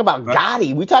 We talk about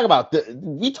Gotti. We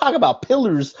talk about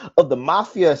pillars of the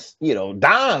Mafia,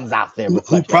 dons out there.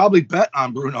 Who probably bet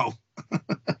on Bruno.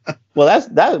 Well,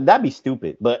 that'd be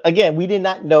stupid. But again, we did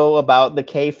not know about the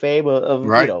kayfabe of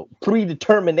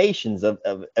predeterminations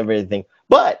of everything.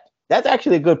 But that's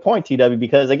actually a good point, TW,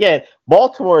 because again,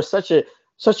 Baltimore is such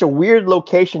a weird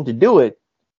location to do it,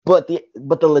 but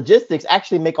the logistics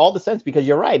actually make all the sense, because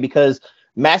you're right, because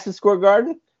Madison Square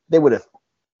Garden,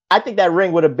 I think that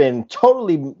ring would have been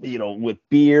totally, with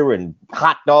beer and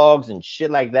hot dogs and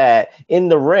shit like that in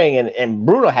the ring, and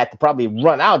Bruno had to probably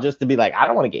run out just to be like, I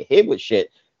don't want to get hit with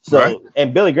shit. So,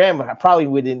 and Billy Graham probably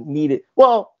wouldn't need it.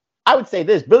 Well, I would say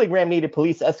this: Billy Graham needed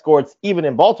police escorts even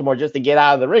in Baltimore just to get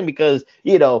out of the ring, because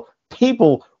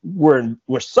people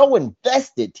were so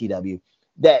invested, TW,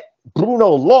 that Bruno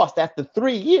lost after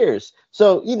 3 years.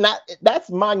 So that's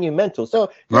monumental.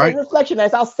 So in reflection,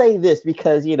 as I'll say this,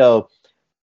 because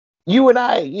you and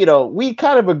I, we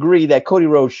kind of agree that Cody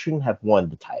Rhodes shouldn't have won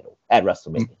the title at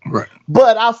WrestleMania. Right.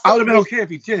 But I would have been okay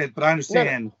if he did, but I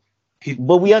understand.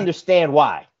 But we understand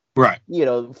why. Right.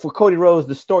 For Cody Rhodes,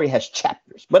 the story has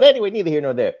chapters. But anyway, neither here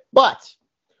nor there. But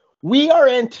we are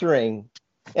entering,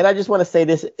 and I just want to say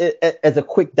this as a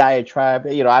quick diatribe.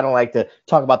 I don't like to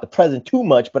talk about the present too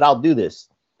much, but I'll do this.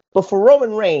 But for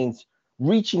Roman Reigns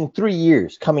reaching 3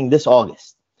 years coming this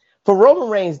August, for Roman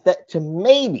Reigns that to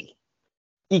maybe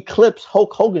eclipse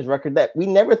Hulk Hogan's record, that we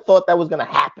never thought that was going to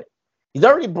happen. He's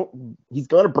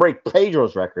going to break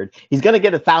Pedro's record. He's going to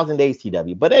get 1,000 days,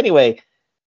 TW. But anyway,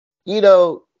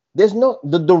 there's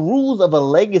the rules of a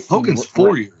legacy. Hogan's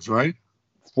 4 years, right?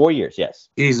 4 years, yes.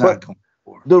 He's not going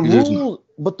for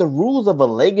But the rules of a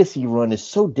legacy run is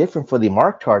so different for the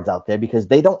mark cards out there, because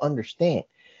they don't understand.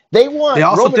 They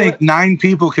also think 9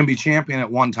 people can be champion at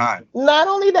one time. Not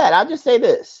only that, I'll just say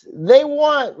this: they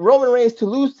want Roman Reigns to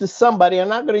lose to somebody. I'm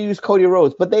not going to use Cody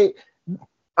Rhodes, but I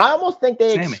almost think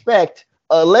they expect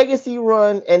a legacy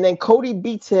run, and then Cody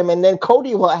beats him, and then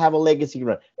Cody will have a legacy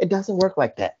run. It doesn't work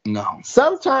like that. No.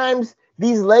 Sometimes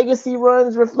these legacy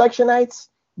runs, Reflectionites,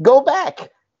 go back.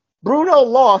 Bruno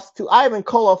lost to Ivan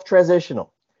Koloff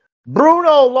transitional.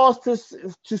 Bruno lost to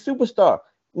Superstar.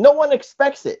 No one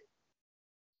expects it.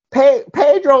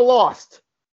 Pedro lost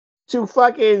to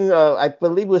fucking, I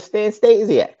believe it was Stan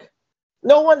Stasiak.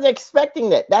 No one's expecting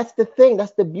that. That's the thing.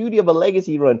 That's the beauty of a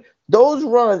legacy run. Those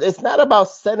runs, it's not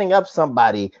about setting up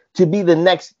somebody to be the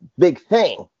next big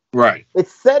thing. Right.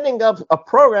 It's setting up a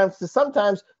program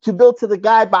sometimes to build to the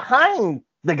guy behind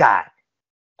the guy.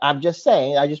 I'm just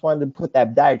saying, I just wanted to put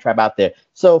that diatribe out there.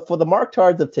 So for the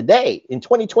Marktards of today, in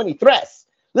 2020 Threats,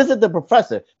 listen to the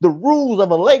professor. The rules of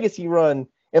a legacy run,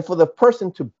 and for the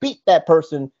person to beat that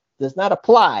person does not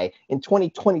apply in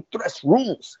 2020 Threats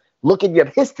rules. Look at your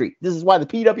history. This is why the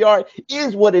PWR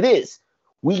is what it is.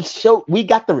 We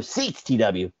got the receipts,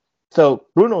 TW. So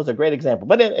Bruno is a great example.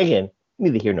 But then again,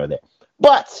 neither here nor there.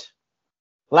 But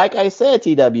like I said,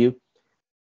 TW,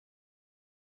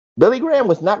 Billy Graham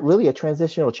was not really a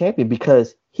transitional champion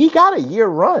because he got a year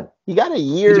run. He got a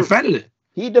year. He defended it.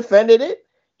 He defended it.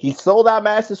 He sold out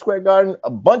Madison Square Garden a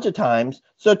bunch of times.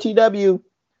 So TW,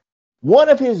 one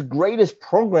of his greatest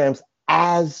programs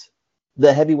as the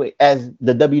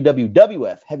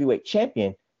WWF heavyweight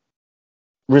champion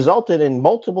resulted in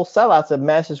multiple sellouts of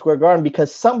Madison Square Garden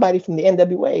because somebody from the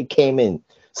NWA came in.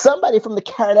 Somebody from the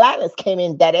Carolinas came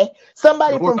in, daddy.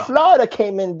 Somebody from Florida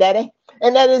came in, daddy.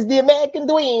 And that is the American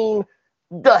Dream,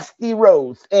 Dusty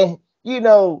Rhodes. And,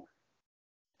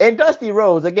 and Dusty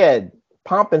Rhodes, again,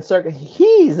 pomp and circus,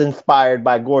 he's inspired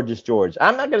by Gorgeous George.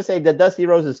 I'm not going to say that Dusty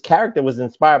Rhodes' character was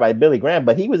inspired by Billy Graham,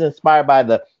 but he was inspired by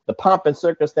the pomp and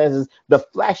circumstances, the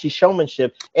flashy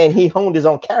showmanship, and he honed his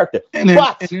own character. And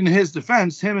in his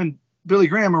defense, him and Billy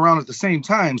Graham are around at the same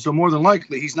time, so more than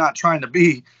likely he's not trying to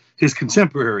be his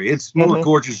contemporary. It's more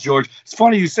Gorgeous George. It's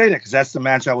funny you say that because that's the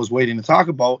match I was waiting to talk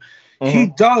about. He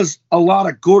does a lot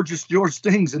of Gorgeous George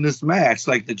things in this match,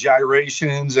 like the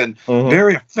gyrations and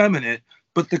very effeminate,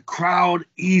 but the crowd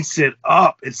eats it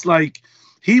up. It's like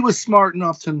he was smart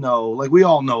enough to know, like we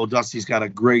all know Dusty's got a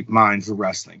great mind for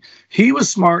wrestling. He was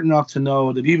smart enough to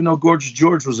know that even though Gorgeous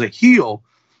George was a heel,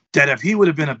 that if he would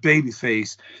have been a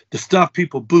babyface, the stuff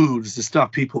people booed is the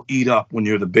stuff people eat up when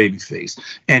you're the babyface.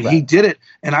 And he did it.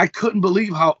 And I couldn't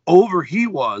believe how over he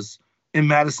was in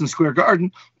Madison Square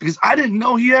Garden because I didn't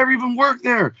know he ever even worked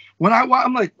there. When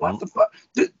I'm like, what the fuck?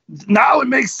 Now it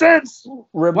makes sense.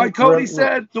 Why Cody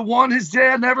said the one his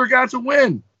dad never got to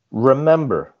win.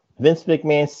 Remember, Vince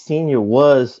McMahon Sr.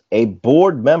 was a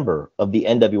board member of the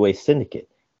NWA Syndicate.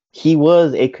 He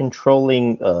was a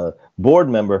controlling board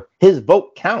member. His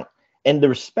vote count and the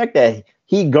respect that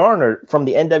he garnered from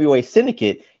the NWA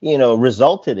Syndicate,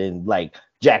 resulted in like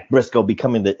Jack Briscoe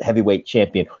becoming the heavyweight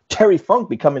champion, Terry Funk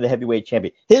becoming the heavyweight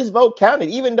champion. His vote counted,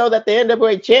 even though that the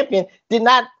NWA champion did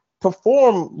not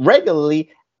perform regularly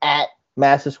at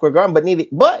Madison Square Garden. But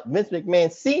Vince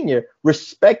McMahon Sr.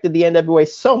 respected the NWA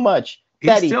so much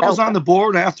that he still was on the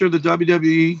board after the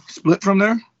WWE split from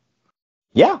there.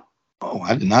 Yeah. Oh,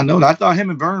 I did not know that. I thought him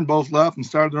and Vern both left and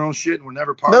started their own shit and were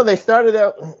never part. No, they started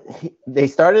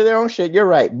their own shit. You're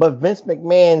right, but Vince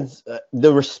McMahon's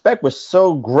the respect was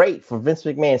so great for Vince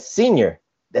McMahon Sr.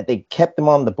 that they kept him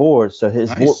on the board, so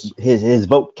his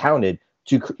vote counted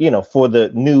to for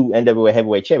the new NWA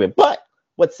Heavyweight Champion. But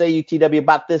what say you, TW,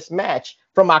 about this match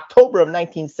from October of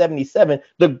 1977?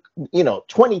 The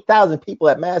 20,000 people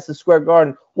at Madison Square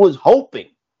Garden was hoping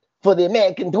for the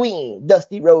American Dream,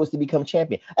 Dusty Rhodes, to become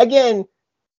champion. Again,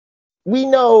 we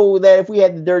know that if we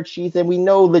had the dirt sheets and we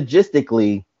know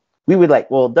logistically, we would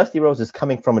Dusty Rhodes is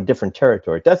coming from a different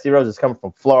territory. Dusty Rhodes is coming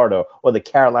from Florida or the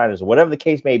Carolinas or whatever the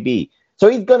case may be. So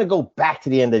he's going to go back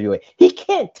to the NWA. He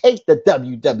can't take the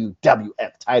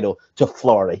WWF title to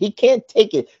Florida. He can't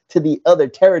take it to the other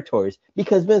territories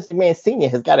because Vince McMahon Sr.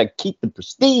 has got to keep the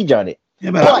prestige on it.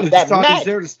 Yeah, but that match, he's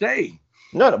there to stay.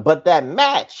 No, but that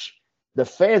match, the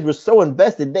fans were so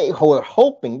invested, they were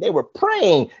hoping, they were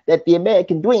praying that the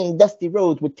American Dream, Dusty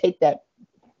Rhodes, would take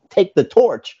the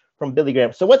torch from Billy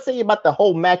Graham. So what say you about the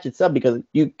whole match itself? Because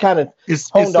you kind of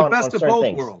honed on certain things. It's the best of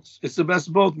both worlds. It's the best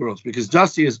of both worlds because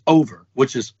Dusty is over,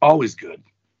 which is always good,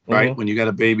 right? When you got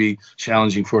a baby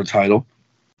challenging for a title.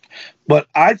 But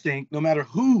I think no matter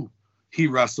who he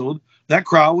wrestled, that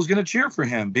crowd was going to cheer for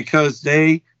him because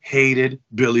they hated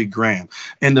Billy Graham.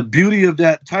 And the beauty of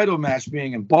that title match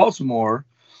being in Baltimore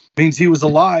means he was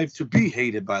alive to be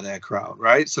hated by that crowd,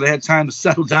 right? So they had time to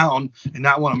settle down and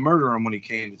not want to murder him when he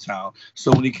came to town.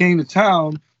 So when he came to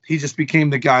town, he just became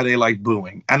the guy they liked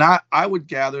booing. And I would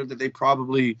gather that they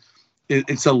probably,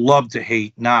 it's a love to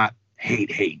hate, not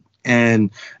hate.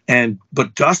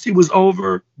 But Dusty was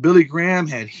over. Billy Graham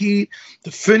had heat.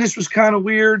 The finish was kind of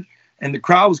weird, and the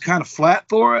crowd was kind of flat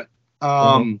for it.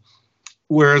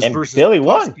 Whereas versus Billy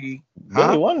Dusty, won.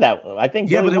 Billy won that one. I think.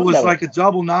 Yeah, but it was like a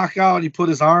double knockout. He put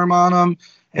his arm on him,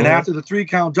 and after the 3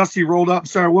 count, Dusty rolled up and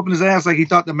started whooping his ass like he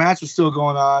thought the match was still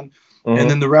going on. And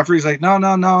then the referee's like,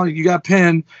 no, you got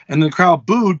pinned. And the crowd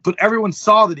booed, but everyone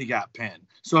saw that he got pinned.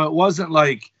 So it wasn't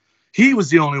like he was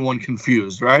the only one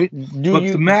confused, right?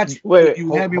 The match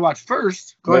you had me watch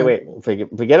first.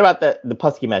 Forget about the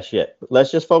Putski match yet.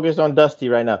 Let's just focus on Dusty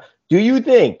right now. Do you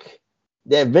think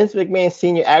that Vince McMahon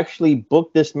Sr. actually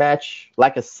booked this match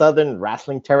like a Southern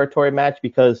wrestling territory match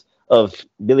because of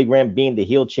Billy Graham being the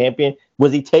heel champion?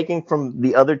 Was he taking from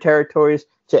the other territories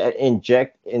to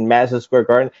inject in Madison Square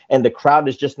Garden, and the crowd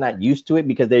is just not used to it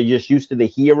because they're just used to the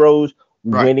heroes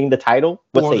winning the title?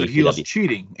 Or the heels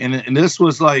cheating. And this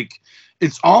was like,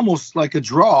 it's almost like a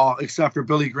draw, except for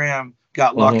Billy Graham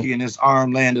got lucky and his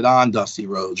arm landed on Dusty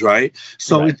Rhodes, right?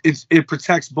 So it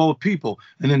protects both people.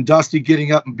 And then Dusty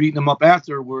getting up and beating him up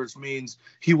afterwards means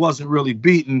he wasn't really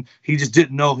beaten. He just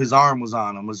didn't know his arm was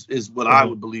on him, is what I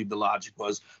would believe the logic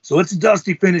was. So it's a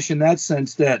Dusty finish in that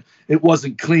sense, that it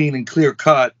wasn't clean and clear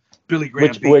cut. Billy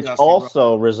Graham which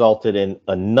also resulted in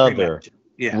another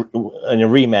in a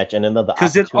rematch and another,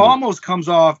 because it almost comes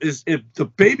off as if the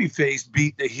babyface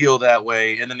beat the heel that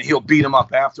way, and then the heel beat him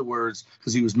up afterwards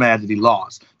because he was mad that he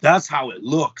lost. That's how it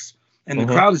looks, and the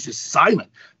crowd is just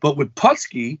silent. But with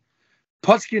Putski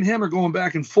and him are going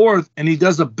back and forth, and he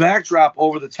does a backdrop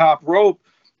over the top rope,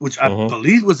 which I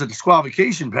believe was a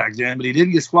disqualification back then, but he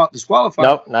didn't get disqualified.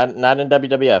 Nope, not in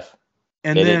WWF.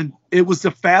 And then it was the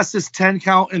fastest 10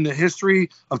 count in the history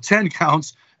of 10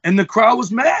 counts. And the crowd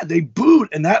was mad. They booed.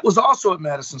 And that was also at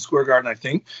Madison Square Garden, I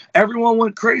think. Everyone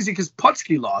went crazy because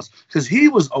Putski lost, because he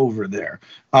was over there.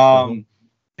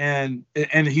 And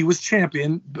he was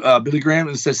champion. Billy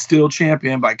Graham says still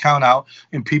champion by count out.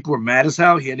 And people were mad as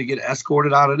hell. He had to get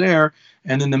escorted out of there.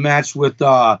 And then the match with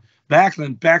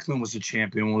Backlund was the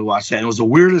champion when we watched that. And it was the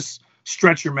weirdest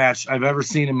stretcher match I've ever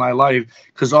seen in my life,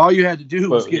 because all you had to do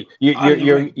was get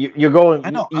you're going. I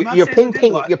know. You're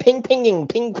pinging.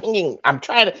 I'm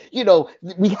trying to.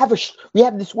 We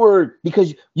have this word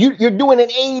because you're doing an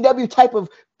AEW type of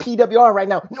PWR right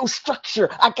now. No structure.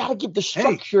 I gotta give the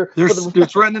structure. They're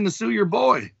threatening to sue your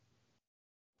boy.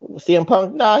 CM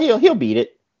Punk. No, he'll beat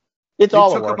it. It's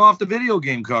all took him off the video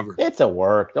game cover. It's a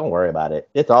work. Don't worry about it.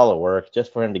 It's all a work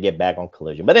just for him to get back on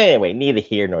Collision. But anyway, neither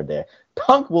here nor there.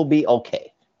 Punk will be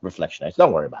okay. Reflectionites.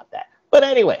 Don't worry about that. But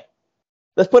anyway,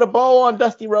 let's put a bow on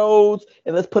Dusty Rhodes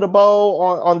and let's put a bow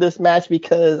on this match,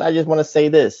 because I just want to say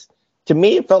this. To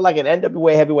me, it felt like an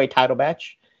NWA heavyweight title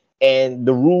match, and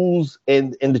the rules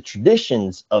and the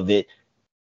traditions of it,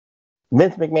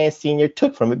 Vince McMahon Sr.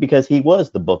 took from it because he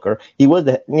was the booker. He was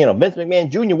Vince McMahon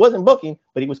Jr. wasn't booking,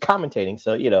 but he was commentating.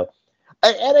 So,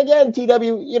 and again,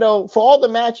 TW, for all the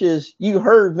matches, you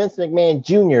heard Vince McMahon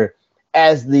Jr.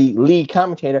 as the lead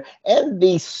commentator and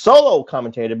the solo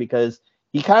commentator, because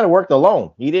he kind of worked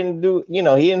alone. He didn't do, he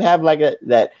didn't have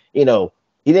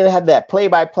he didn't have that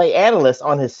play-by-play analyst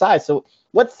on his side. So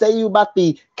what say you about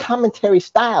the commentary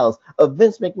styles of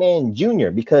Vince McMahon Jr.?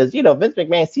 Because, Vince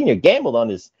McMahon Sr. gambled on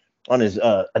his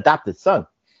adopted son.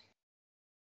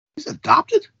 He's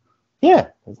adopted? Yeah.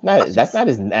 That's not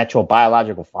his natural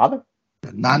biological father.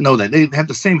 Did not know that. They have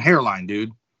the same hairline,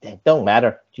 dude. It don't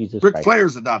matter. Jesus Ric Christ.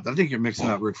 Flair's adopted. I think you're mixing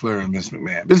up Ric Flair and Vince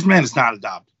McMahon. Vince McMahon is not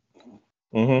adopted.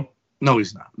 No,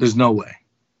 he's not. There's no way.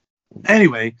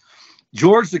 Anyway,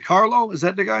 George DeCarlo, is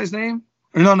that the guy's name?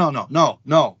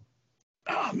 No.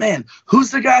 Oh, man.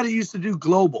 Who's the guy that used to do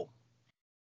Global?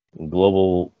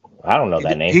 I don't know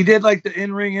that name. He did like the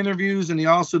in-ring interviews, and he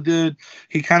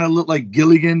kind of looked like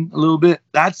Gilligan a little bit.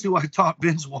 That's who I thought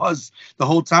Vince was the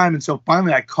whole time. And so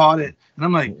finally I caught it, and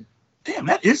I'm like, damn,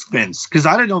 that is Vince. Because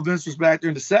I didn't know Vince was back there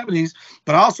in the 70s,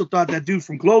 but I also thought that dude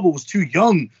from Global was too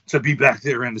young to be back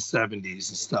there in the 70s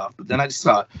and stuff. But then I just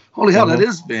thought, holy hell, that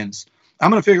is Vince. I'm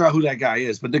going to figure out who that guy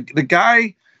is. But the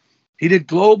guy, he did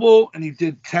Global and he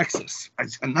did Texas.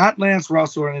 Not Lance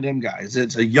Russell or any of them guys.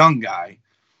 It's a young guy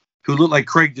who looked like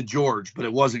Craig DeGeorge, but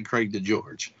it wasn't Craig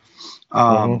DeGeorge.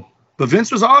 But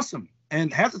Vince was awesome.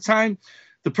 And half the time,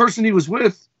 the person he was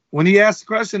with, when he asked the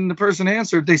question and the person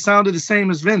answered, they sounded the same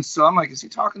as Vince. So I'm like, is he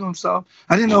talking to himself?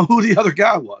 I didn't know who the other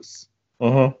guy was.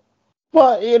 Well,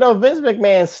 Vince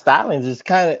McMahon's stylings is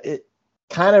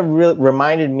kind of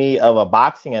reminded me of a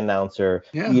boxing announcer,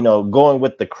 going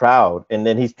with the crowd. And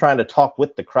then he's trying to talk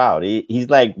with the crowd. He's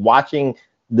like watching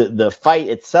the fight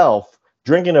itself,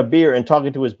 drinking a beer and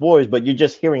talking to his boys, but you're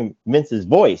just hearing Vince's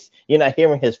voice. You're not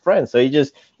hearing his friends. So he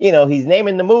just, he's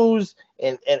naming the moves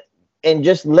and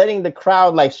just letting the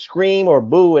crowd like scream or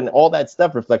boo and all that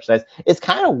stuff. Reflectionize. It's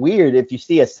kind of weird if you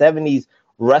see a 70s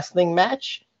wrestling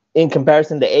match in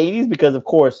comparison to 80s, because of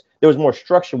course there was more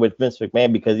structure with Vince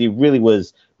McMahon because he really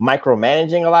was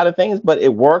micromanaging a lot of things, but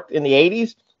it worked in the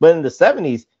 80s. But in the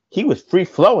 70s, he was free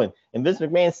flowing. and Vince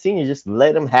McMahon Sr. just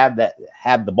let him have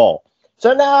the ball.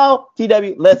 So now,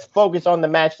 TW, let's focus on the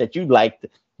match that you liked.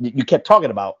 You kept talking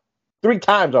about 3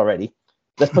 times already.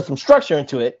 Let's put some structure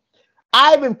into it.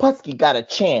 Ivan Putski got a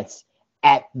chance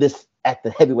at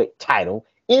the heavyweight title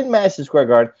in Madison Square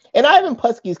Garden, and Ivan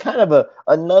Putski is kind of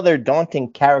another daunting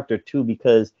character too,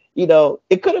 because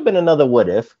it could have been another what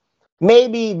if.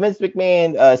 Maybe Vince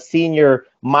McMahon Sr.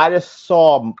 might have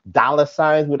saw dollar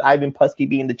signs with Ivan Putski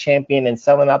being the champion and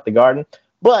selling out the Garden,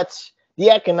 but the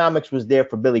economics was there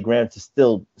for Billy Graham to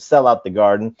still sell out the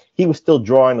Garden. He was still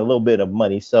drawing a little bit of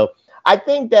money. So I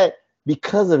think that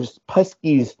because of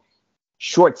Putski's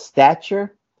short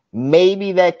stature,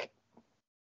 maybe that,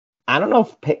 I don't know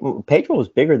if Pedro was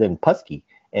bigger than Putski,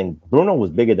 and Bruno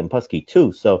was bigger than Putski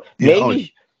too. So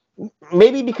maybe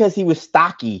because he was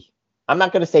stocky, I'm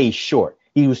not going to say he's short.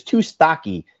 He was too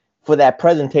stocky for that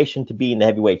presentation to be in the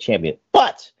heavyweight champion.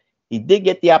 But he did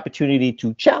get the opportunity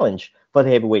to challenge for the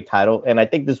heavyweight title, and I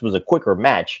think this was a quicker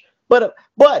match. But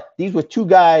these were 2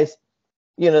 guys,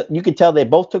 you could tell they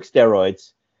both took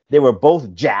steroids. They were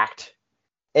both jacked.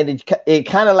 And it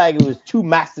kind of like it was 2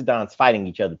 mastodons fighting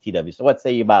each other, TW. So what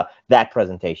say you about that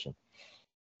presentation?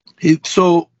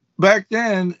 So back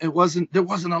then, there wasn't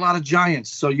a lot of giants,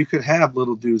 so you could have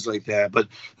little dudes like that. But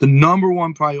the number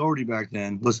one priority back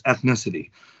then was ethnicity.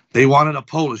 They wanted a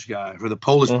Polish guy for the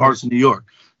Polish parts of New York.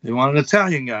 They wanted an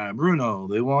Italian guy, Bruno.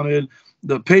 They wanted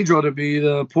the Pedro to be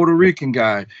the Puerto Rican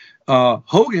guy.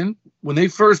 Hogan, when they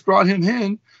first brought him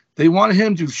in, they wanted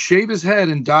him to shave his head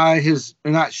and dye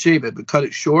not shave it, but cut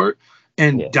it short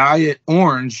and dye it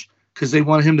orange because they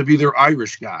wanted him to be their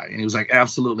Irish guy. And he was like,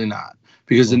 absolutely not,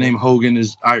 because the name Hogan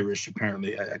is Irish,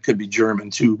 apparently. It could be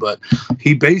German too, but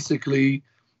he basically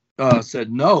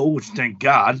said no, which thank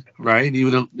God, right? He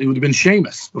would have been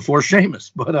Sheamus before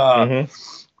Sheamus, but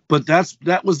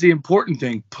that was the important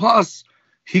thing. Plus,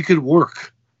 he could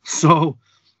work. So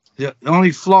the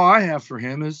only flaw I have for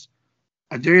him is,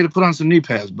 I dare you to put on some knee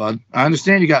pads, bud. I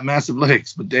understand you got massive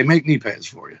legs, but they make knee pads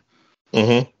for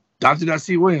you. Dr.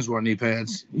 C. Williams wore knee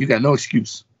pads. You got no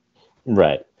excuse.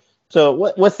 Right. So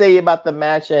what say you about the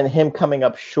match and him coming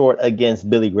up short against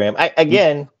Billy Graham?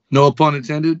 No pun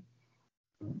intended.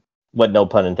 What? No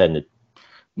pun intended.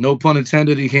 No pun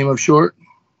intended. He came up short.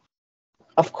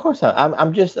 Of course,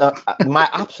 I'm just my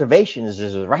observations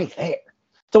is right there.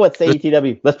 So what say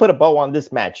TW? Let's put a bow on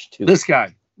this match too. This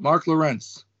guy, Mark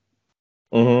Lawrence.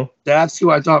 That's who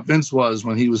I thought Vince was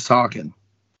when he was talking.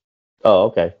 Oh,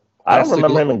 okay. I don't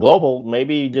remember him in Global.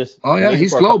 Maybe just. Oh yeah,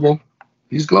 he's global.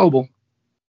 He's global.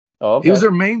 Oh, okay. He was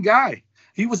their main guy.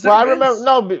 He was. Well, I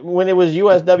remember when it was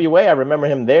USWA. I remember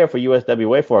him there for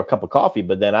USWA for a cup of coffee.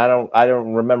 But then I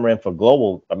don't remember him for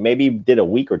Global. Maybe he did a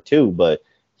week or 2, but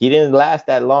he didn't last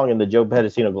that long in the Joe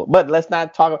Pedicino Global. But let's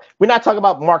not talk. We're not talking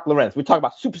about Mark Lawrence. We're talking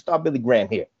about superstar Billy Graham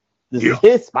here. This is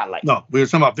his spotlight. No, we were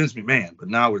talking about Vince McMahon, but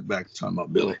now we're back to talking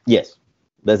about Billy. Yes.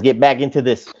 Let's get back into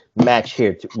this match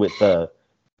here with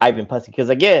Ivan Putski. Because,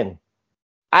 again,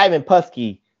 Ivan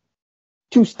Putski,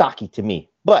 too stocky to me.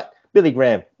 But Billy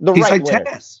Graham, he's right like winner.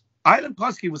 Taz. Ivan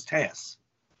Putski was Taz.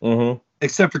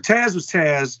 Except for Taz was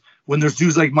Taz when there's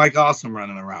dudes like Mike Awesome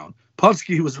running around.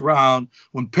 Putski was around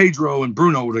when Pedro and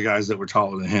Bruno were the guys that were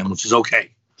taller than him, which is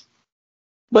okay.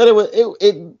 But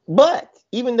but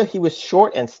even though he was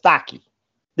short and stocky,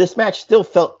 this match still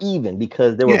felt even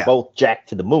because they were both jacked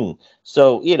to the moon.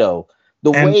 So,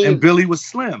 and Billy was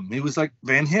slim. He was like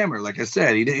Van Hammer, like I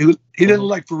said. He didn't look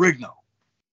like Ferrigno.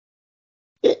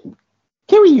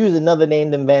 Can we use another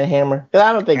name than Van Hammer?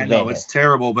 I don't think. I know it's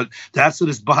terrible, but that's what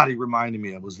his body reminded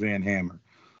me of, was Van Hammer.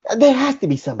 There has to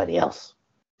be somebody else.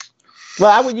 Well,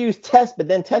 I would use Test, but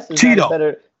then Test is Tito. Not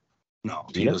better. No,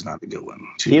 Tito's not a good one.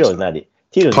 Tito's not it.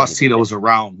 Plus, Tito was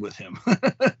around with him.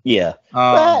 Yeah.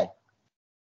 But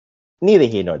neither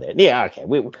here nor there. Yeah, okay.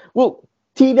 We'll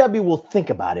TW will think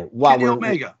about it while Kenny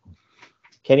Omega.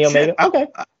 Kenny Omega? Okay.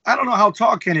 I don't know how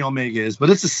tall Kenny Omega is, but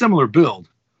it's a similar build.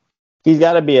 He's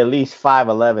got to be at least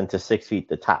 5'11" to 6 feet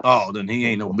the top. Oh, then he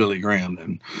ain't no Billy Graham.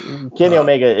 Then Kenny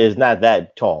Omega is not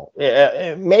that tall.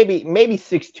 Maybe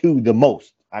 6'2" the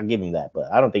most. I'll give him that,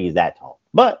 but I don't think he's that tall.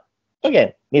 But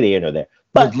again, neither here nor there.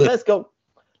 But let's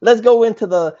go into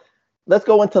the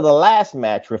last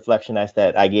match reflection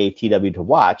that I gave TW to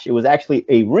watch. It was actually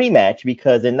a rematch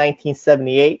because in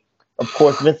 1978, of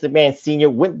course, Vince McMahon Sr.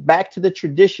 went back to the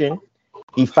tradition.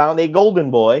 He found a golden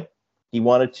boy. He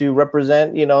wanted to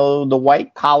represent, the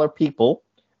white collar people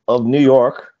of New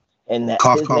York, and that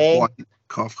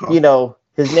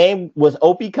his name was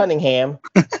Opie Cunningham,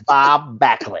 Bob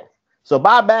Backlund. So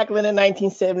Bob Backlund in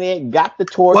 1978 got the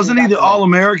torch. Wasn't he the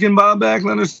All-American Bob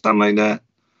Backlund or something like that?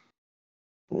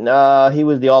 He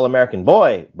was the All-American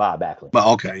boy, Bob Backlund. But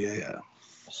okay, yeah.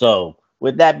 So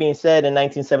with that being said, in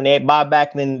 1978, Bob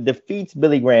Backlund defeats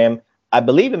Billy Graham, I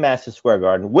believe in Madison Square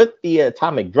Garden, with the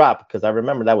atomic drop, because I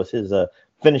remember that was his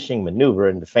finishing maneuver,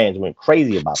 and the fans went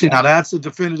crazy about that. Now that's a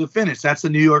definitive finish. That's a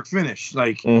New York finish.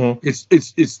 Like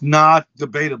it's not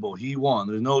debatable. He won.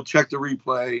 There's no check the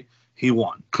replay. He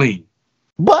won clean.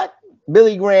 But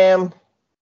Billy Graham,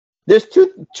 there's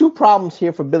two problems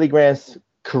here for Billy Graham's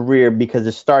career, because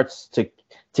it starts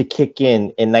to kick in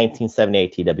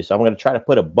 1978 TW. So I'm going to try to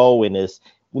put a bow in this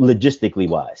logistically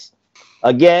wise.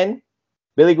 Again,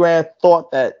 Billy Graham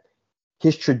thought that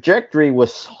his trajectory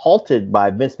was halted by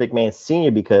Vince McMahon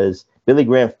Sr. because Billy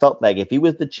Graham felt like if he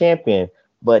was the champion,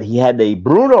 but he had a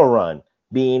Bruno run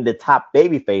being the top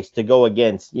babyface to go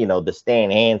against, the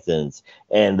Stan Hansens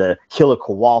and the Killer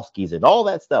Kowalskis and all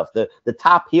that stuff, the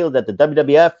top heel that the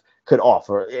WWF could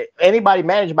offer. Anybody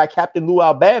managed by Captain Lou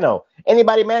Albano,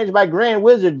 anybody managed by Grand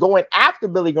Wizard going after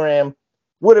Billy Graham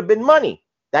would have been money.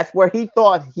 That's where he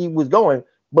thought he was going.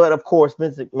 But of course,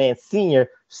 Vince McMahon Sr.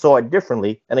 saw it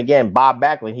differently. And again, Bob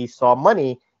Backlund, he saw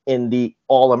money in the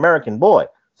All-American boy.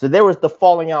 So there was the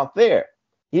falling out there.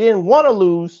 He didn't want to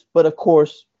lose, but of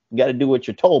course, you got to do what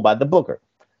you're told by the booker.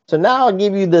 So now I'll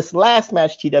give you this last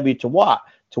match, TW, to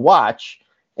watch.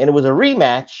 And it was a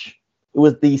rematch. It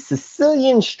was the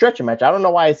Sicilian stretcher match. I don't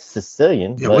know why it's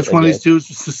Sicilian. Yeah, which one of these two is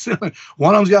Sicilian?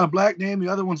 One of them's got a black name, the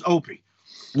other one's Opie.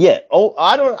 Yeah.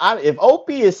 If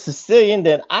Opie is Sicilian,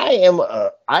 then I am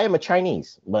a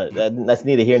Chinese. But that's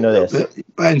neither here nor there.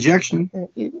 By injection.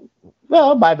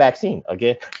 Well, by vaccine.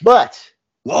 Okay. But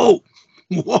whoa.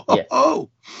 Yes,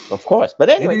 of course. But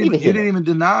anyway, you didn't even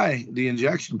deny the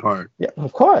injection part. Yeah,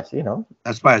 of course.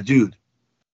 That's by a dude.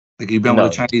 Like you've been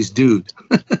with a Chinese dude.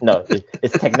 No,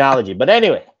 it's technology. But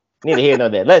anyway, neither here nor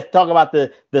there. Let's talk about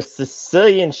the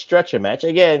Sicilian stretcher match.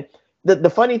 Again, the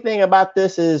funny thing about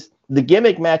this is the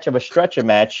gimmick match of a stretcher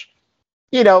match,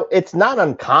 it's not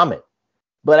uncommon.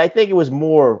 But I think it was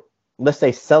more, let's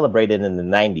say, celebrated in the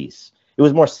 90s. It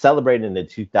was more celebrated in the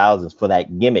 2000s for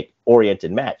that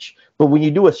gimmick-oriented match. But when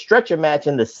you do a stretcher match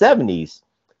in the 70s,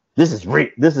 this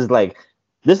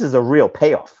is a real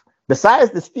payoff.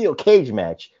 Besides the steel cage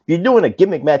match, you're doing a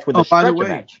gimmick match with a stretcher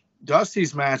match.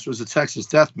 Dusty's match was a Texas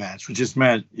Death Match, which just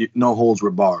meant no holds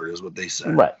were barred, is what they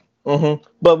said. Right. Mm-hmm.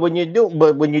 But when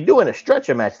you're doing a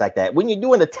stretcher match like that, when you're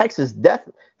doing a Texas Death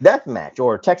Match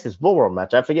or a Texas Bull Rope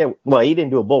match, I forget. Well, he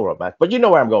didn't do a Bull Rope match, but you know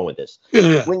where I'm going with this.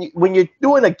 Yeah. When you're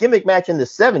doing a gimmick match in the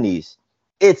 70s,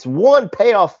 it's one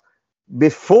payoff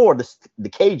before the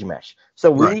cage match. So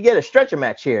when you get a stretcher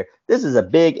match here, this is a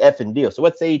big effing deal. So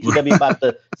what say ETW about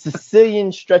the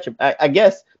Sicilian stretcher? I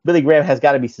guess Billy Graham has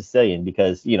got to be Sicilian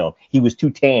because he was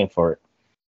too tan for it.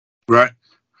 Right.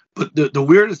 But the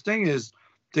weirdest thing is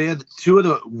they had two of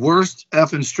the worst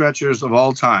effing stretchers of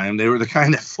all time. They were the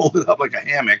kind that folded up like a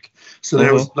hammock. So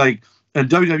there was like in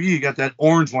WWE, you got that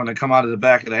orange one that come out of the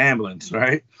back of the ambulance,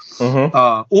 right?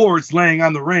 Or it's laying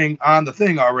on the ring on the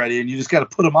thing already, and you just got to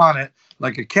put them on it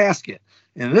like a casket.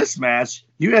 In this match,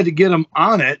 you had to get him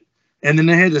on it, and then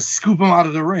they had to scoop him out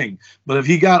of the ring. But if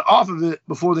he got off of it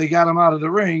before they got him out of the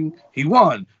ring, he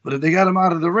won. But if they got him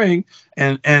out of the ring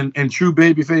and true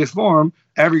babyface form,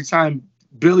 every time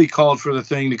Billy called for the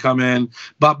thing to come in,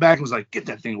 Bob Backlund was like, get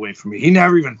that thing away from me. He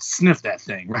never even sniffed that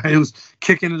thing, right? It was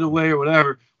kicking it away or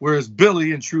whatever. Whereas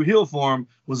Billy in true heel form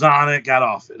was on it, got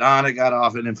off it,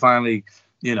 and then finally,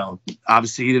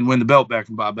 obviously he didn't win the belt back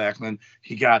from Bob Backlund.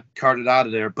 He got carted out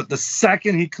of there. But the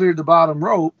second he cleared the bottom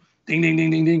rope, ding, ding, ding,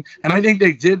 ding, ding. And I think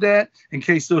they did that in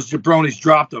case those jabronis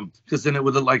dropped him, because then it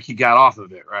would look like he got off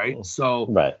of it, right? So,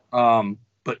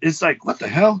 but it's like, what the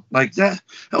hell? Like that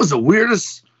was the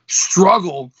weirdest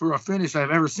struggle for a finish I've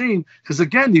ever seen. Because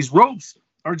again, these ropes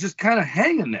are just kind of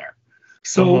hanging there.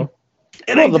 So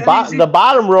the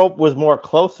bottom rope was more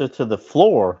closer to the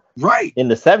floor, right, in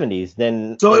the 70s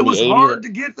than. So it was hard to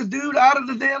get the dude out of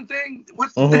the damn thing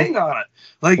with the thing on it.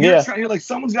 Like you're like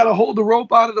someone's got to hold the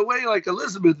rope out of the way, like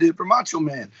Elizabeth did for Macho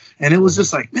Man, and it was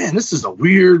just like, man, this is a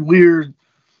weird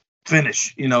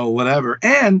finish, whatever.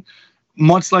 And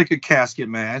much like a casket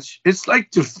match, it's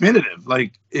like definitive.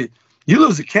 Like you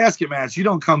lose a casket match, you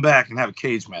don't come back and have a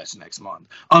cage match next month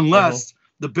unless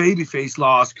the babyface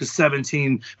lost because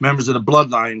 17 members of the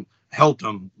bloodline helped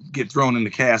him get thrown in the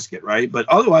casket, right? But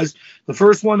otherwise, the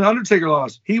first one, the Undertaker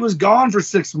lost, he was gone for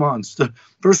 6 months. The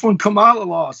first one, Kamala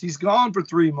lost, he's gone for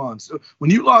 3 months. So when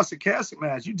you lost a casket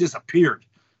match, you disappeared.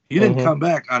 You didn't come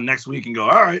back on next week and go,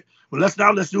 all right, well, let's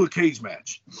do a cage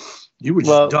match. You were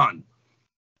just done.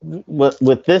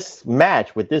 with this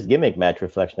match, with this gimmick match,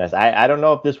 Reflectionites, I don't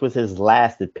know if this was his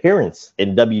last appearance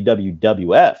in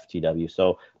WWF, TW.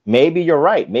 So maybe you're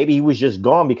right. Maybe he was just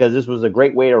gone because this was a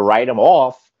great way to write him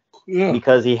off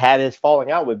because he had his falling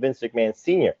out with Vince McMahon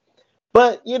Sr.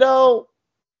 But, you know,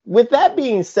 with that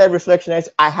being said, Reflectionites,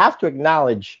 I have to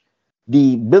acknowledge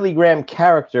the Billy Graham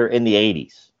character in the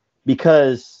 80s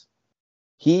because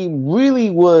he really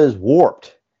was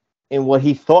warped in what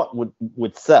he thought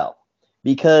would sell.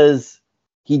 Because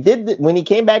he did when he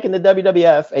came back in the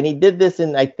WWF, and he did this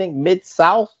in, I think,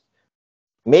 Mid-South,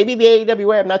 maybe the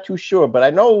AWA, I'm not too sure, but I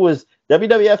know it was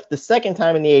WWF the second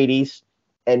time in the 80s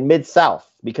and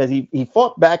Mid-South, because he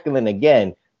fought back and then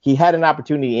again. He had an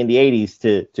opportunity in the 80s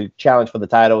to challenge for the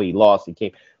title. He lost. He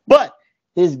came. But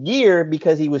his gear,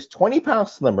 because he was 20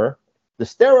 pounds slimmer, the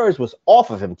steroids was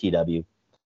off of him, TW,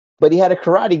 but he had a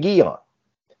karate gi on.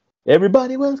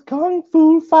 Everybody was kung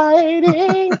fu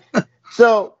fighting.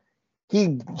 So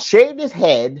he shaved his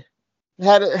head,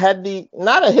 had the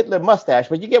not a Hitler mustache,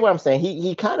 but you get what I'm saying.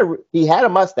 He had a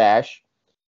mustache,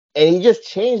 and he just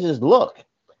changed his look.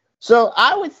 So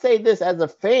I would say this as a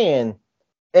fan,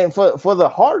 and for the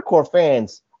hardcore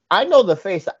fans, I know the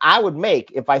face I would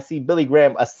make if I see Billy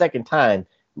Graham a second time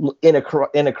in a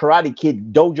Karate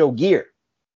Kid dojo gear.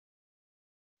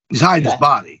 He's hiding his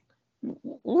body,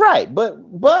 right?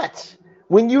 But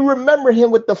when you remember him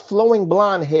with the flowing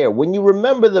blonde hair, when you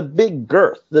remember the big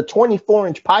girth, the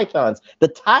 24-inch pythons, the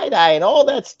tie-dye and all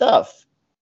that stuff,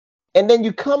 and then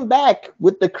you come back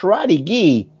with the karate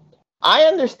gi, I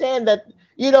understand that,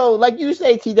 you know, like you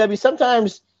say, TW,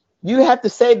 sometimes you have to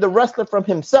save the wrestler from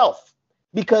himself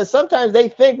because sometimes they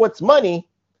think what's money.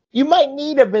 You might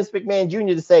need a Vince McMahon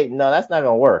Jr. to say, no, that's not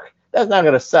going to work. That's not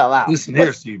going to sell out. Listen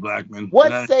here, Steve Blackman.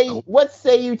 What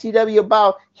say you, TW,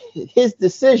 about his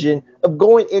decision of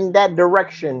going in that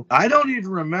direction? I don't even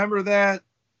remember that.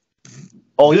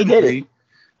 Oh, he did it.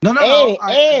 No.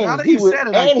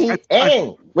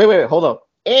 Wait, hold on.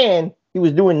 And he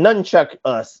was doing nunchuck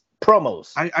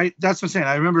promos. That's what I'm saying.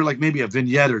 I remember like maybe a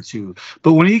vignette or two.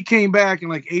 But when he came back in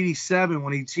like '87,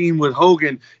 when he teamed with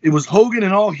Hogan, it was Hogan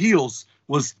and all heels.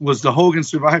 Was the Hogan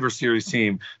Survivor Series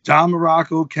team. Don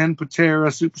Morocco, Ken Patera,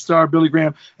 Superstar, Billy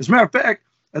Graham. As a matter of fact,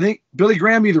 I think Billy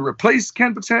Graham either replaced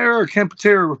Ken Patera or Ken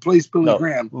Patera replaced Billy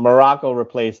Graham. Morocco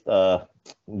replaced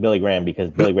Billy Graham because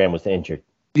Billy Graham was injured.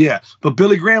 Yeah, but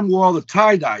Billy Graham wore all the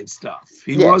tie-dyed stuff.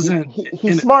 He wasn't.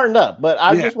 He's smartened up, but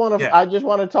I just want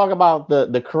to talk about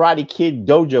the Karate Kid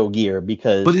dojo gear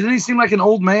because. But didn't he seem like an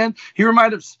old man? He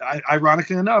reminded,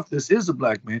 ironically enough, this is a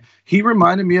black man. He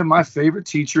reminded me of my favorite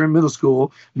teacher in middle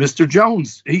school, Mr.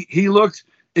 Jones. He looked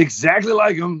exactly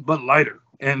like him, but lighter,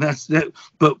 and that's that.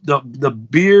 But the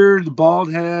beard, the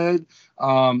bald head,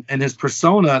 and his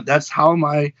persona. That's how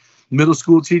my middle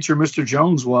school teacher, Mr.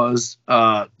 Jones, was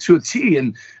to a T.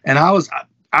 And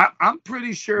I'm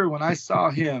pretty sure when I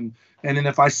saw him, and then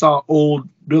if I saw old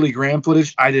Billy Graham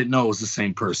footage, I didn't know it was the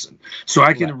same person. So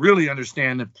I can really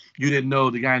understand if you didn't know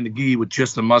the guy in the gi with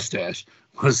just a mustache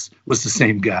was the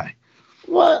same guy.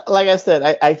 Well, like I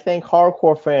said, I think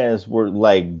hardcore fans were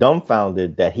like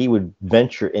dumbfounded that he would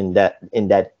venture in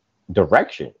that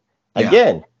direction. Yeah.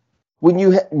 Again, when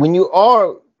you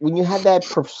have that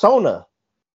persona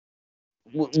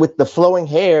with the flowing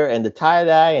hair and the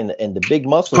tie-dye and the big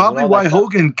muscles. Probably why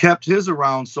Hogan kept his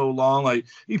around so long. Like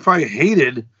he probably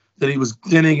hated that he was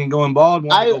thinning and going bald.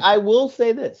 I will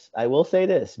say this.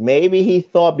 Maybe he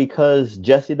thought because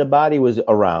Jesse the Body was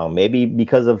around, maybe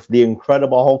because of the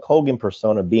incredible Hulk Hogan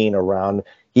persona being around,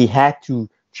 he had to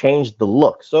change the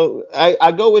look. So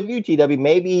I go with you, TW.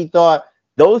 Maybe he thought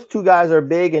those two guys are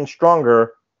big and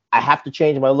stronger. I have to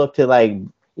change my look to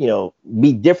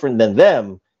be different than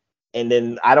them. And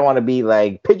then I don't want to be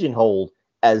like pigeonholed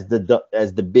as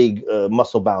the big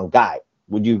muscle-bound guy.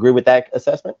 Would you agree with that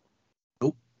assessment?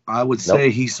 Nope. I would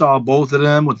say he saw both of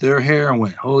them with their hair and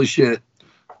went, holy shit,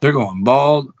 they're going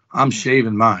bald. I'm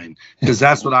shaving mine. Because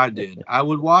that's what I did. I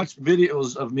would watch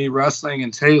videos of me wrestling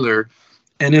and Taylor.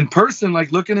 And in person,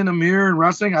 like looking in a mirror and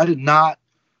wrestling, I did not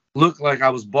look like I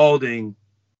was balding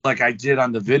like I did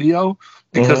on the video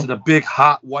because of the big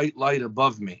hot white light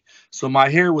above me. So my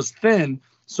hair was thin.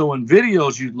 So in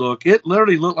videos it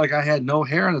literally looked like I had no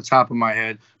hair on the top of my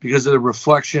head because of the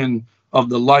reflection of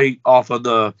the light off of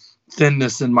the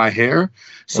thinness in my hair.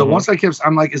 So once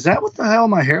I'm like, is that what the hell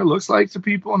my hair looks like to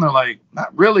people? And they're like,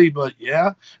 not really, but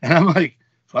yeah. And I'm like,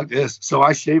 fuck this. So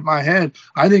I shaved my head.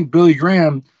 I think Billy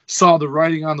Graham saw the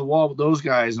writing on the wall with those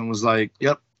guys and was like,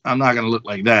 yep, I'm not going to look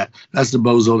like that. That's the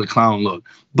Bozo the Clown look.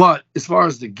 But as far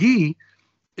as the gi,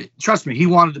 trust me, he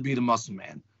wanted to be the muscle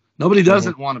man. Nobody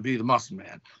doesn't want to be the muscle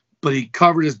man. but he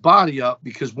covered his body up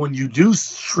because when you do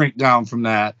shrink down from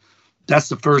that, that's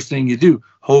the first thing you do.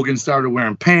 Hogan started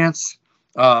wearing pants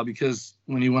because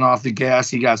when he went off the gas,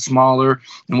 he got smaller.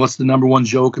 And what's the number one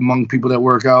joke among people that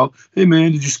work out? Hey,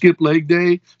 man, did you skip leg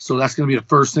day? So that's going to be the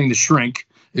first thing to shrink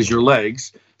is your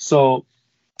legs. So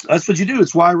that's what you do.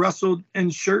 It's why I wrestled in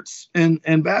shirts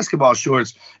and basketball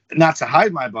shorts, not to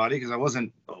hide my body because I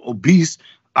wasn't obese.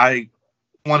 I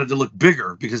wanted to look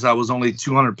bigger because I was only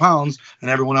 200 pounds and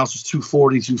everyone else was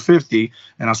 240, 250.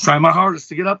 And I was trying my hardest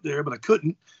to get up there, but I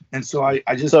couldn't. And so I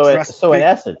just dressed so big. in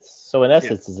essence,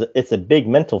 it's a big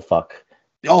mental fuck.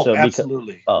 Oh, so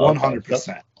absolutely. 100%.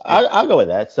 So I'll go with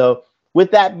that. So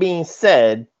with that being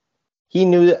said, he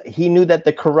knew that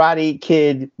the Karate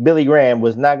Kid Billy Graham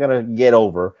was not going to get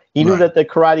over. He knew that the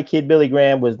Karate Kid Billy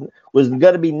Graham was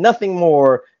going to be nothing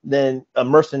more than a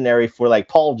mercenary for like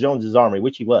Paul Jones's army,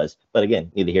 which he was. But again,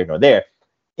 neither here nor there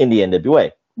in the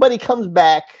NWA. But he comes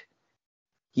back.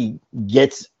 He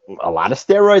gets a lot of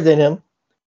steroids in him.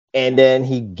 And then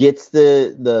he gets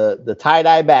the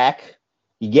tie-dye back.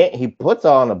 He puts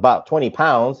on about 20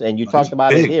 pounds. And you talked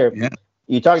about it here. Yeah.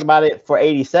 You talked about it for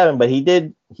 87, but he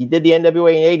did the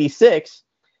NWA in 86.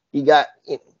 He got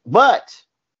what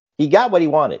he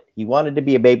wanted. He wanted to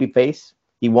be a babyface.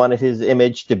 He wanted his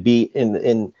image to be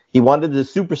he wanted the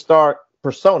superstar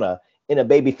persona in a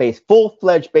babyface,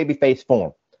 full-fledged babyface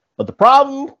form. But the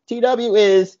problem, TW,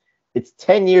 is it's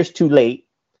 10 years too late.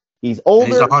 He's older.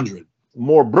 He's 100.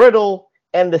 More brittle,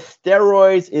 and the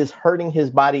steroids is hurting his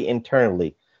body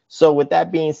internally. So with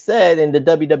that being said, in the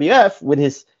WWF, with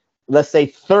his, let's say,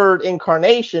 third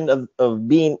incarnation of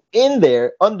being in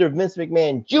there under Vince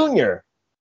McMahon Jr.,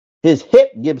 his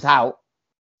hip gives out,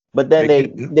 but then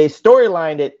they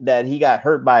storylined it that he got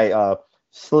hurt by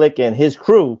Slick and his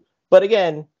crew. But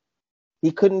again,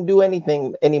 he couldn't do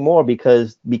anything anymore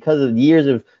because of years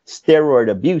of steroid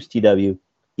abuse, TW.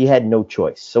 He had no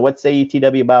choice. So what say you,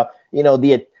 TW, about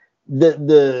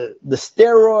the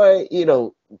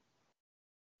steroid,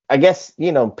 I guess,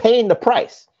 paying the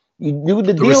price. You do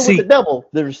the deal receipt. With the devil,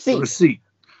 the receipt. The receipt.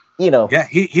 Yeah,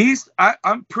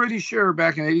 I'm pretty sure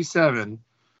back in 87,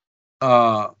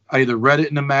 I either read it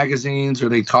in the magazines or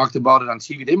they talked about it on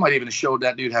TV. They might even have showed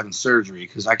that dude having surgery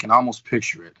because I can almost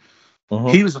picture it. Mm-hmm.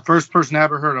 He was the first person I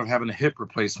ever heard of having a hip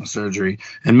replacement surgery.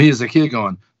 And me as a kid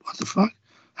going, what the fuck?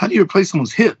 How do you replace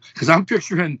someone's hip? Because I'm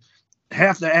picturing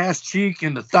half the ass cheek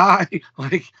and the thigh.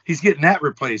 Like he's getting that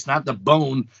replaced, not the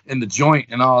bone and the joint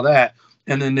and all that.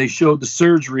 And then they showed the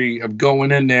surgery of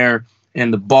going in there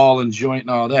and the ball and joint and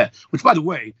all that, which, by the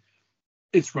way,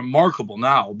 it's remarkable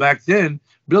now. Back then,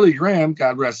 Billy Graham,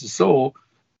 God rest his soul,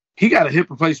 he got a hip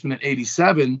replacement in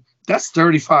 87. That's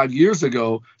 35 years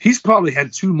ago. He's probably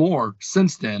had 2 more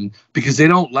since then because they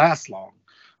don't last long.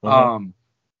 Mm-hmm.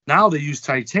 Now they use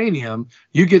titanium.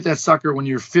 You get that sucker when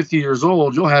you're 50 years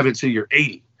old, you'll have it till you're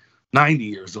 80, 90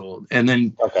 years old. And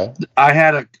then I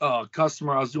had a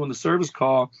customer, I was doing the service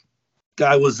call.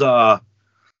 Guy was, I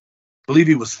believe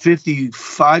he was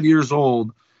 55 years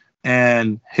old.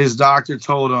 And his doctor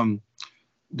told him,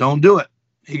 don't do it.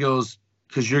 He goes,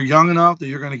 because you're young enough that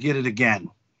you're going to get it again.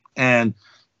 And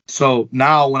so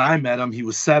now when I met him, he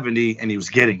was 70 and he was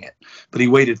getting it. But he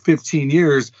waited 15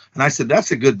 years. And I said,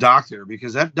 that's a good doctor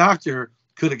because that doctor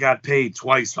could have got paid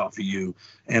twice off of you.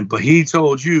 But he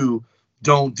told you,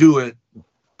 don't do it.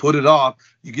 Put it off.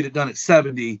 You get it done at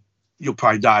 70, you'll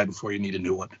probably die before you need a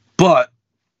new one. But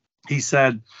he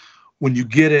said, when you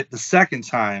get it the second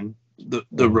time,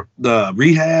 the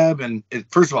rehab and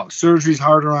first of all, surgery's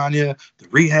harder on you. The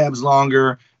rehab's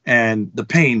longer. And the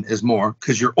pain is more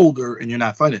because you're older and you're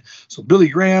not fighting. So Billy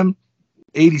Graham,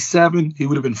 87, he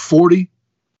would have been 40.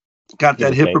 Got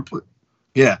that hip replacement.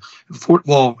 Yeah.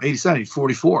 87, he's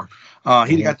 44.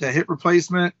 He got that hip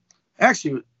replacement.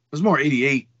 Actually, it was more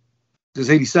 88 because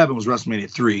 87 was WrestleMania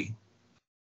 3.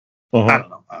 I don't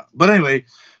know. But anyway,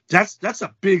 that's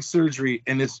a big surgery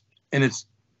and it's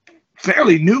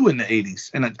fairly new in the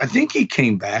 80s. And I think he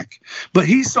came back. But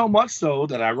he's so much so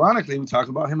that ironically, we talk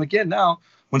about him again now.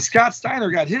 When Scott Steiner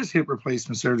got his hip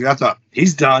replacement surgery, I thought,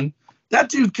 he's done. That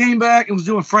dude came back and was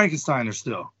doing Frankensteiner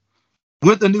still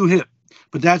with a new hip.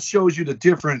 But that shows you the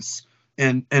difference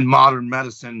in modern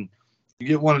medicine. You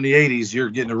get one in the 80s, you're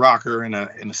getting a rocker and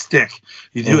a stick.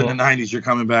 You do it in the 90s, you're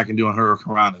coming back and doing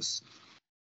hurricanranas.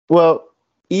 Well,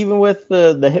 even with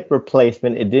the hip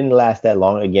replacement, it didn't last that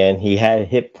long. Again, he had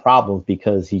hip problems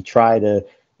because he tried to,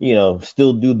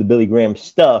 still do the Billy Graham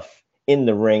stuff in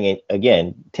the ring. And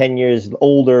again, 10 years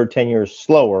older, 10 years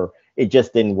slower, it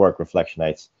just didn't work,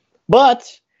 Reflectionites.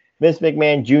 But Vince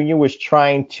McMahon Jr. was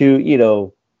trying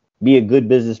to, be a good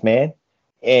businessman,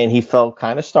 and he felt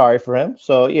kind of sorry for him.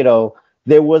 So,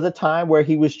 There was a time where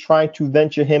he was trying to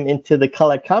venture him into the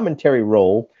color commentary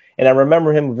role, and I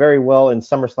remember him very well in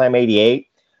SummerSlam '88.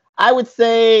 I would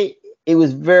say it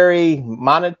was very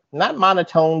not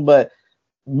monotone, but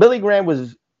Billy Graham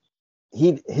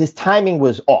his timing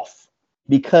was off,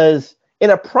 because in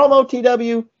a promo,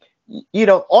 TW,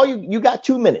 you got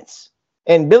 2 minutes,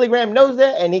 and Billy Graham knows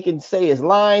that, and he can say his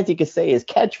lines, he can say his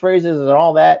catchphrases and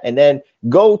all that, and then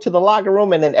go to the locker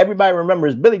room, and then everybody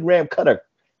remembers Billy Graham cut a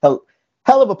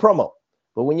hell of a promo.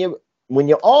 But when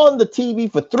you're on the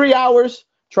TV for 3 hours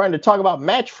trying to talk about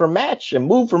match for match and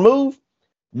move for move,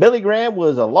 Billy Graham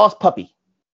was a lost puppy.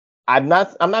 I'm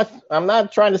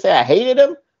not trying to say I hated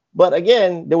him, but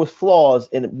again, there was flaws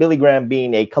in Billy Graham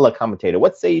being a color commentator.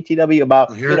 What say you, TW,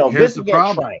 about here's the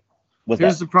problem.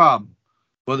 Here's the problem.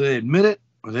 Whether they admit it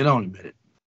or they don't admit it,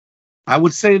 I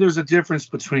would say there's a difference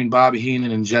between Bobby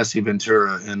Heenan and Jesse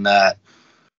Ventura in that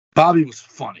Bobby was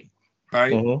funny,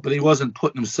 right? Mm-hmm. But he wasn't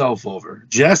putting himself over.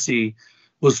 Jesse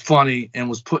was funny and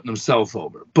was putting himself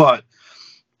over. But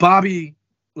Bobby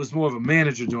was more of a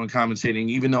manager doing commentating,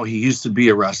 even though he used to be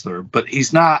a wrestler. But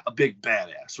he's not a big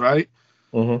badass, right?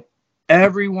 Mm-hmm.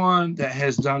 Everyone that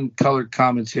has done colored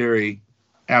commentary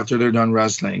after they're done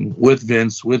wrestling, with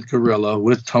Vince, with Gorilla,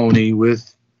 with Tony,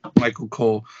 with Michael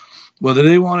Cole, whether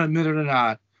they want to admit it or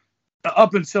not,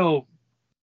 up until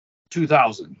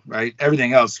 2000, right?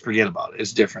 Everything else, forget about it.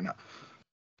 It's different now.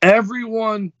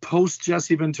 Everyone post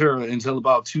Jesse Ventura until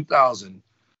about 2000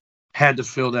 had to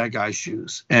fill that guy's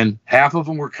shoes. And half of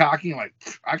them were cocky, like,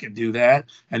 I can do that.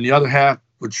 And the other half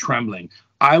were trembling.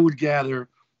 I would gather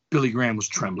Billy Graham was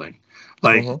trembling.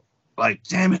 Like,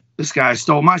 damn it, this guy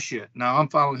stole my shit. Now I'm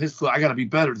following his foot. I got to be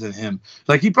better than him.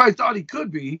 Like, he probably thought he could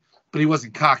be, but he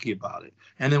wasn't cocky about it.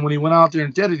 And then when he went out there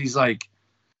and did it, he's like,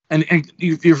 and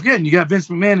you're forgetting, you got Vince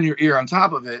McMahon in your ear on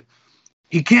top of it.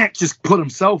 He can't just put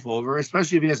himself over,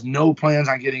 especially if he has no plans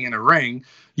on getting in a ring.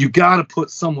 You got to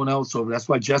put someone else over. That's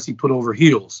why Jesse put over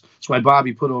heels. That's why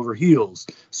Bobby put over heels,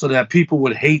 so that people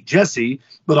would hate Jesse,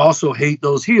 but also hate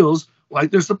those heels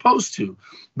like they're supposed to.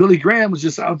 Billy Graham was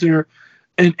just out there,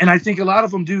 and I think a lot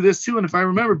of them do this too. And if I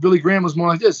remember, Billy Graham was more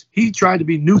like this. He tried to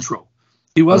be neutral.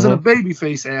 He wasn't a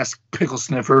babyface ass pickle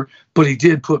sniffer, but he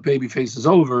did put baby faces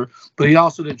over. But he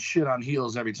also did shit on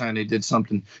heels every time they did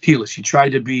something heelish. He tried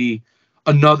to be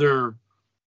another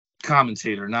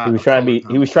commentator. Not he was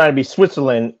trying to be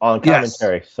Switzerland on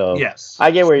commentary. Yes. So yes,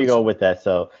 I get where you're going with that.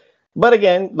 So, but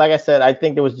again, like I said, I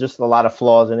think there was just a lot of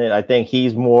flaws in it. I think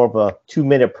he's more of a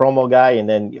 2-minute promo guy, and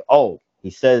then he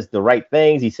says the right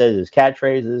things. He says his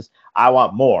catchphrases. I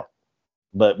want more.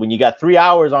 But when you got 3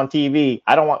 hours on TV,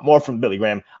 I don't want more from Billy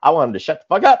Graham. I want him to shut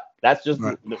the fuck up. That's just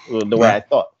the way I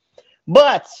thought.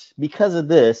 But because of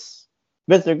this,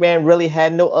 Vince McMahon really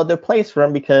had no other place for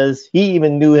him, because he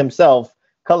even knew himself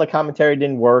color commentary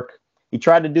didn't work. He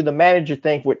tried to do the manager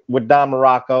thing with Don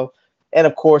Morocco. And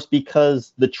of course,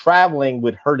 because the traveling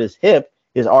would hurt his hip,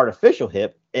 his artificial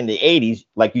hip in the 80s,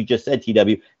 like you just said,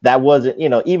 TW, that wasn't,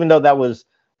 even though that was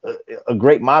a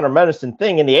great modern medicine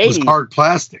thing in the 80s. It was hard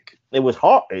plastic. It was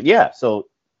hard. Yeah. So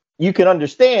you can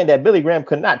understand that Billy Graham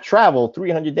could not travel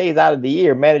 300 days out of the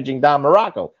year managing Don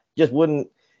Morocco. It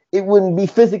wouldn't be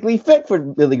physically fit for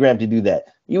Billy Graham to do that.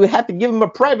 You would have to give him a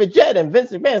private jet, and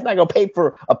Vince McMahon's not going to pay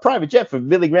for a private jet for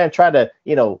Billy Graham to try to,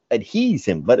 adhese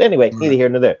him. But anyway, neither here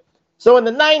nor there. So in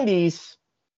the 90s,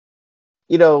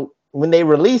 when they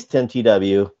released him,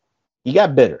 TW, he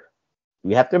got bitter.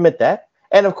 We have to admit that.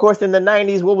 And of course, in the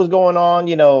 90s, what was going on?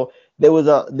 There was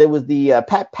the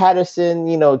Pat Patterson,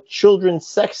 children's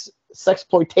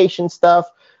sexploitation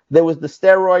stuff. There was the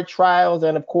steroid trials,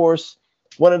 and of course,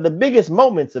 one of the biggest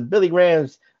moments of Billy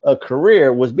Graham's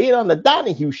career was being on the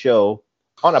Donahue Show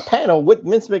on a panel with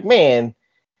Vince McMahon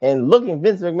and looking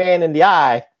Vince McMahon in the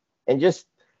eye and just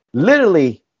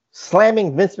literally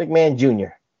slamming Vince McMahon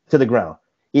Jr. to the ground.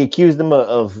 He accused him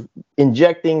of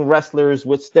injecting wrestlers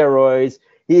with steroids.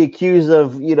 He accused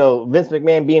of, Vince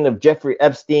McMahon being of Jeffrey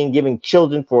Epstein, giving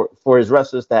children for his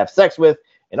wrestlers to have sex with,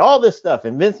 and all this stuff.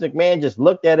 And Vince McMahon just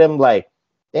looked at him like,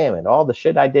 damn it, all the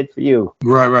shit I did for you.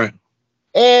 Right.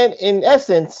 And in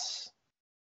essence,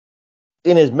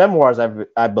 in his memoirs,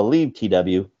 I believe,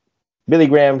 TW, Billy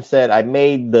Graham said, I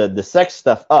made the sex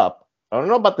stuff up. I don't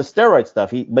know about the steroid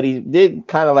stuff, but he did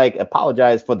kind of like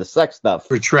apologize for the sex stuff.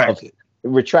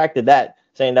 Retracted that,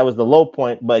 saying that was the low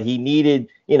point, but he needed,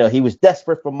 he was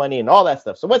desperate for money and all that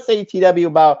stuff. So what say TW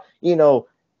about,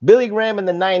 Billy Graham in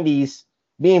the 90s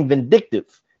being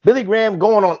vindictive? Billy Graham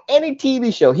going on any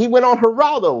TV show. He went on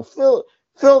Geraldo,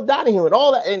 Phil Donahue, and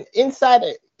all that, and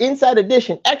Inside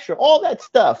Edition, Extra, all that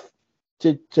stuff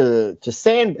to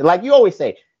sand, like you always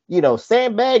say,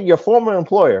 sandbag your former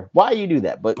employer. Why you do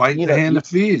that? But bite the hand that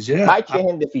feeds. Yeah, bite your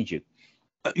hand that feeds you.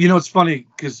 It's funny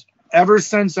because ever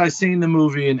since I seen the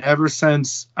movie and ever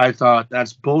since I thought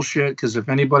that's bullshit, because if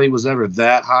anybody was ever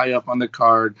that high up on the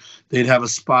card, they'd have a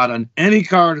spot on any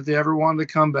card if they ever wanted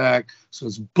to come back. So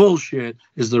it's bullshit.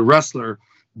 Is the wrestler.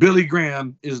 Billy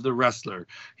Graham is the wrestler.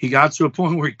 He got to a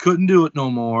point where he couldn't do it no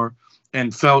more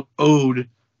and felt owed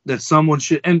that someone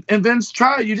should. And Vince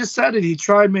tried. You just said it. He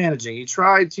tried managing. He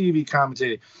tried TV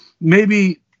commentating.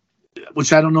 Maybe,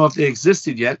 which I don't know if they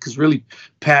existed yet, because really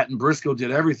Pat and Briscoe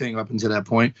did everything up until that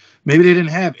point. Maybe they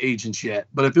didn't have agents yet.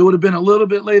 But if it would have been a little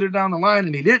bit later down the line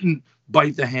and he didn't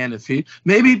bite the hand that feed,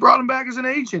 maybe he brought him back as an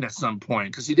agent at some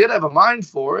point, because he did have a mind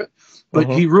for it. But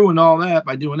he ruined all that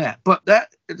by doing that. But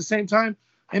that, at the same time,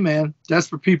 hey, man,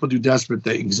 desperate people do desperate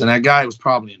things. And that guy was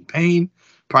probably in pain,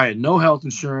 probably had no health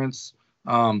insurance.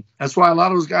 That's why a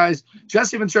lot of those guys,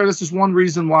 Jesse Ventura, this is one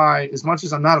reason why, as much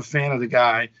as I'm not a fan of the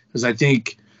guy, because I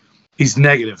think he's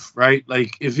negative, right?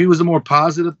 Like, if he was a more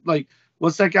positive, like,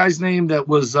 what's that guy's name that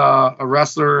was a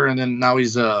wrestler and then now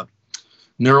he's a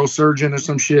neurosurgeon or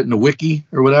some shit in the wiki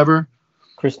or whatever?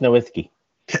 Chris Nowinski.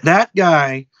 That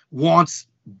guy wants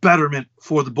betterment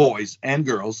for the boys and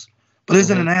girls, but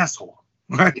isn't an asshole.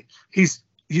 Right?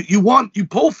 You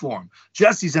pull for him.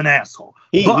 Jesse's an asshole.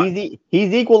 He's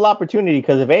equal opportunity,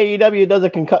 because if AEW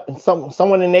does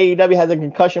someone in AEW has a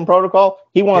concussion protocol,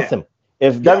 he wants him.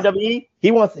 If WWE,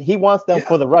 he wants them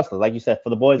for the wrestlers, like you said, for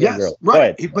the boys and girls.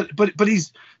 Right. But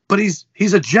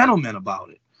he's a gentleman about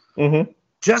it. Mm-hmm.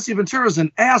 Jesse Ventura is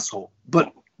an asshole,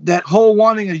 but that whole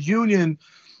wanting a union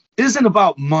isn't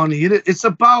about money. It's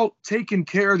about taking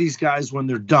care of these guys when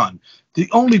they're done. The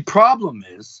only problem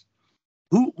is,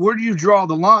 where do you draw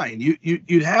the line?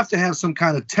 You'd have to have some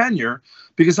kind of tenure,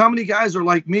 because how many guys are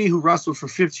like me who wrestled for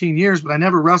 15 years, but I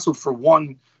never wrestled for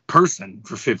one person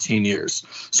for 15 years.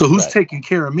 So who's taking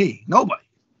care of me? Nobody,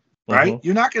 right?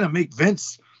 You're not going to make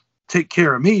Vince take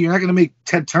care of me. You're not going to make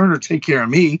Ted Turner take care of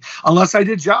me unless I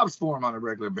did jobs for him on a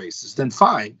regular basis. Then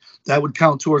fine, that would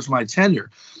count towards my tenure.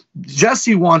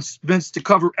 Jesse wants Vince to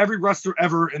cover every wrestler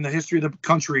ever in the history of the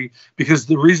country, because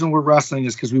the reason we're wrestling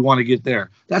is because we want to get there.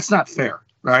 That's not fair,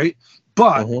 right?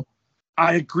 But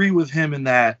I agree with him in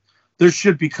that there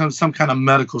should become some kind of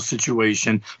medical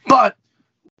situation. But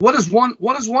what is one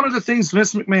of the things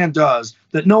Vince McMahon does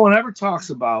that no one ever talks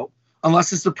about,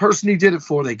 unless it's the person he did it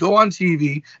for? They go on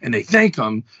TV and they thank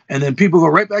him, and then people go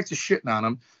right back to shitting on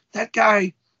him. That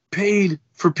guy paid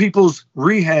for people's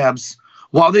rehabs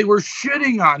while they were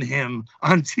shitting on him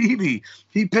on TV.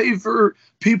 He paid for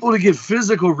people to get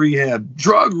physical rehab,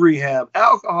 drug rehab,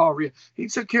 alcohol rehab. He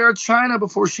took care of Chyna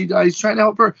before she died. He's trying to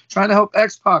help her, trying to help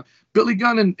X-Pac, Billy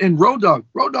Gunn, and Road Dogg.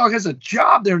 Road Dogg has a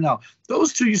job there now.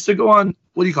 Those two used to go on,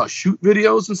 shoot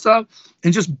videos and stuff,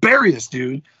 and just bury this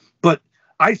dude. But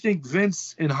I think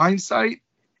Vince, in hindsight,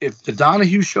 if the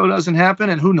Donahue show doesn't happen,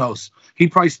 and who knows, he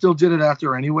probably still did it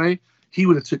after anyway, he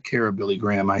would have took care of Billy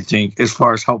Graham, I think, as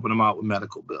far as helping him out with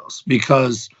medical bills.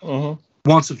 Because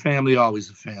once a family, always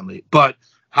a family. But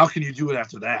how can you do it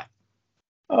after that?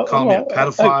 Call me a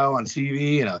pedophile on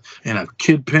TV and a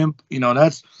kid pimp.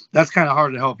 That's kind of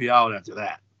hard to help you out after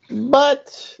that.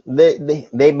 But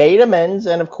they made amends,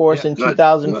 and of course, in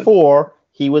 2004,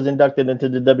 he was inducted into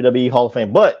the WWE Hall of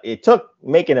Fame. But it took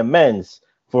making amends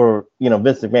for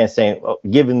Vince McMahon saying,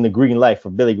 giving the green light for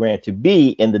Billy Graham to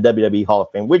be in the WWE Hall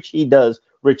of Fame, which he does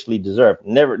richly deserve.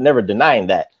 Never denying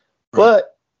that. Right.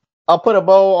 But I'll put a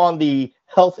bow on the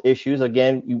health issues.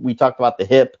 Again, we talked about the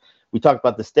hip. We talked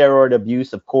about the steroid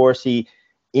abuse. Of course, he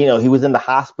was in the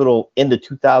hospital in the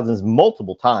 2000s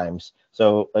multiple times.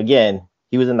 So again,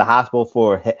 he was in the hospital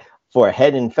for a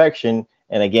head infection,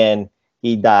 and again,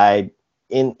 he died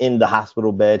in the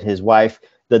hospital bed. His wife,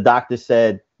 the doctor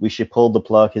said we should pull the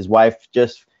plug. His wife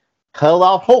just held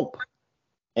out hope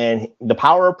and the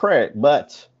power of prayer,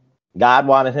 but God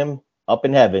wanted him up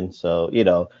in heaven. So,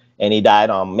 and he died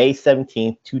on May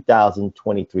 17th,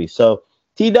 2023. So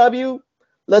TW,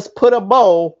 let's put a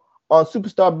bow on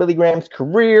superstar Billy Graham's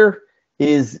career,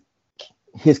 his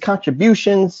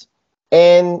contributions.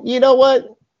 And you know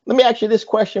what? Let me ask you this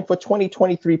question for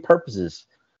 2023 purposes.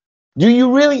 Do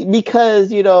you really,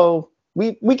 because,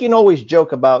 we can always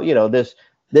joke about,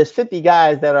 there's 50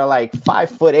 guys that are like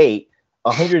 5'8",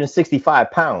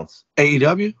 165 pounds.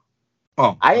 AEW?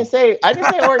 Oh, I didn't say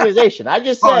organization. I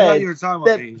just said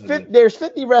that there's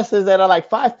 50 wrestlers that are like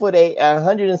 5'8",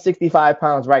 165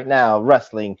 pounds right now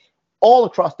wrestling all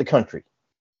across the country.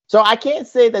 So I can't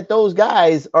say that those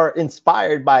guys are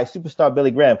inspired by superstar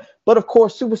Billy Graham, but of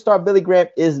course, superstar Billy Graham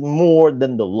is more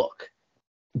than the look.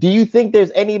 Do you think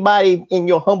there's anybody, in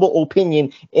your humble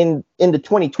opinion, in the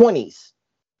 2020s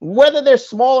whether they're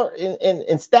smaller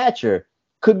in stature,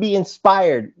 could be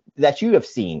inspired that you have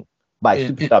seen by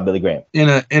Superstar Billy Graham.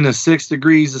 In a 6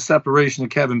 degrees of separation of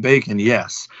Kevin Bacon,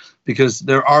 yes. Because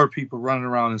there are people running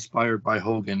around inspired by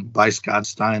Hogan, by Scott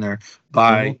Steiner,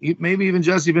 by maybe even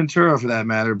Jesse Ventura for that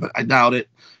matter, but I doubt it.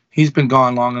 He's been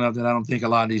gone long enough that I don't think a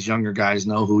lot of these younger guys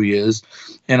know who he is.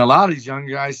 And a lot of these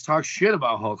younger guys talk shit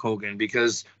about Hulk Hogan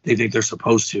because they think they're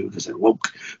supposed to because they're woke.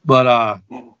 But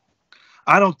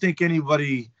I don't think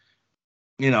anybody,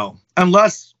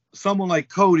 unless someone like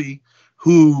Cody,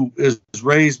 who is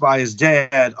raised by his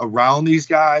dad around these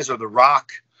guys, or The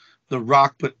Rock,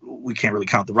 but we can't really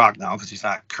count The Rock now because he's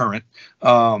not current.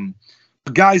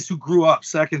 Guys who grew up,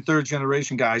 second, third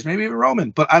generation guys, maybe even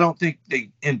Roman, but I don't think they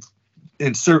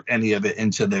insert any of it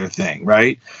into their thing,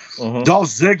 right? Dolph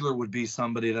Ziggler would be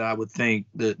somebody that I would think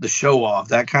the show off,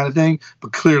 that kind of thing.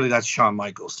 But clearly that's Shawn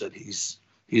Michaels that he's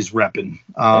repping.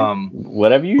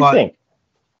 Whatever you think.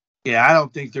 Yeah, I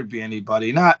don't think thered be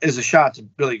anybody, not as a shot to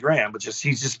Billy Graham, but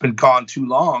he's just been gone too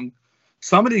long.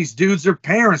 Some of these dudes, their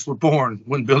parents were born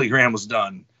when Billy Graham was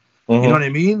done. You know what I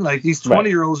mean? Like these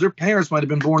 20-year-olds, their parents might have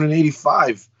been born in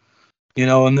 '85,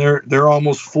 and they're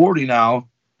almost 40 now,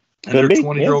 and they're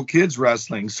 20-year-old kids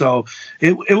wrestling. So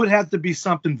it would have to be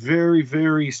something very,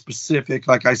 very specific.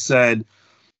 Like I said,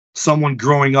 someone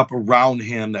growing up around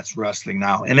him that's wrestling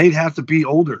now, and they'd have to be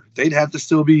older. They'd have to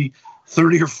still be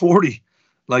 30 or 40,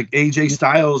 like AJ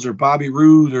Styles or Bobby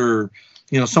Roode or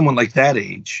someone like that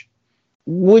age.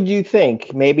 Would you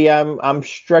think, maybe I'm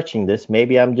stretching this,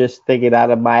 maybe I'm just thinking out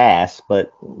of my ass,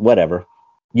 but whatever.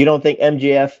 You don't think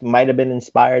MJF might have been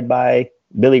inspired by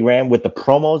Billy Graham with the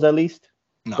promos at least?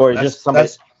 No, or just somebody?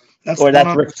 That's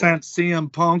 100%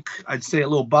 CM Punk. I'd say a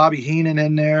little Bobby Heenan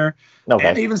in there,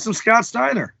 and even some Scott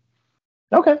Steiner.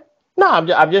 Okay. No,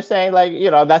 I'm just saying, like,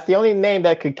 that's the only name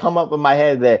that could come up in my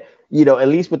head that, at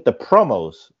least with the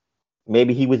promos,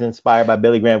 maybe he was inspired by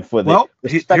Billy Graham for the. Well,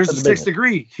 here's the 6th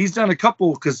degree. He's done a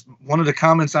couple, because one of the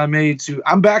comments I made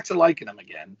I'm back to liking him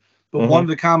again. But one of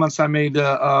the comments I made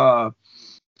to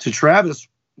Travis,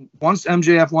 once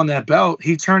MJF won that belt,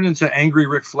 he turned into angry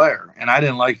Ric Flair, and I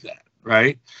didn't like that.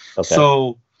 Right. Okay.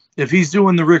 So if he's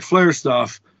doing the Ric Flair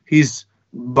stuff, he's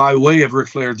by way of Ric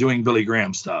Flair doing Billy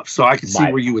Graham stuff. So I can see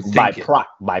where you would think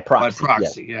by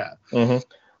proxy. Yeah.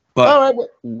 But all right.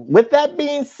 With that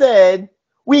being said,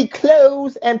 we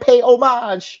close and pay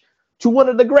homage to one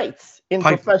of the greats in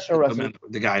professional wrestling.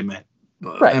 The guy meant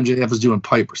MJF was doing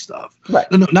Piper stuff. Right.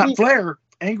 No, not Flair.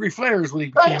 Angry Flair is when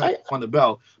he came out on the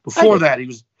belt. Before that, he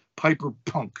was Piper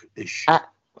Punk-ish.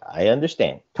 I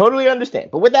understand. Totally understand.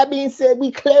 But with that being said,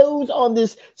 we close on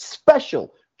this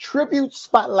special tribute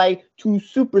spotlight to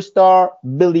superstar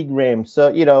Billy Graham.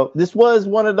 So, this was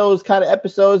one of those kind of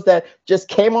episodes that just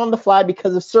came on the fly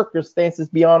because of circumstances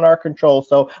beyond our control.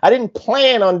 So I didn't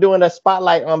plan on doing a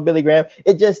spotlight on Billy Graham.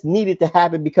 It just needed to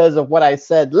happen because of what I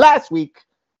said last week.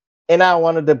 And I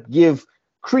wanted to give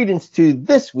credence to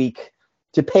this week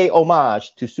to pay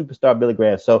homage to superstar Billy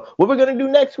Graham. So what we're going to do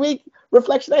next week,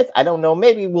 Reflection Nights, I don't know.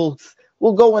 Maybe we'll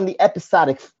go in the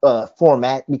episodic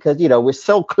format because, we're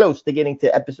so close to getting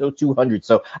to episode 200.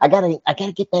 So I gotta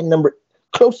get that number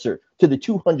closer to the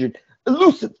 200,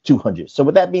 elusive 200. So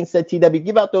with that being said, TW,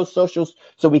 give out those socials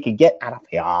so we can get out of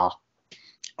here.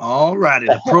 All righty.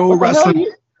 The pro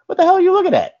wrestling. What the hell are you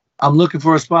looking at? I'm looking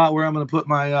for a spot where I'm going to put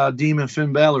my Demon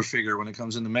Finn Balor figure when it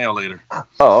comes in the mail later.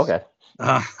 Oh, okay.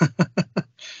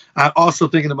 I'm also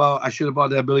thinking about I should have bought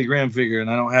that Billy Graham figure and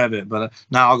I don't have it, but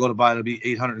now I'll go to buy it. It'll be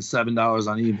 $807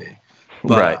 on eBay.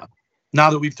 But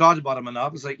now that we've talked about him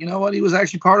enough, it's like, you know what? He was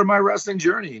actually part of my wrestling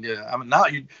journey. Now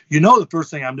the first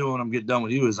thing I'm doing when I'm getting done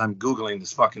with you is I'm Googling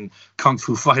this fucking Kung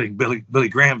Fu Fighting Billy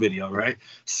Graham video, right?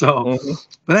 So,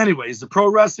 but anyways, the Pro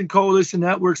Wrestling Coalition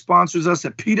Network sponsors us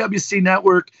at PWC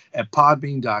Network at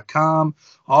podbean.com.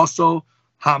 Also,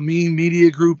 Hameen Media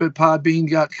Group at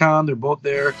podbean.com. They're both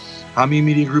there. Hameen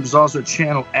Media Group is also at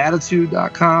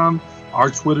channelattitude.com. Our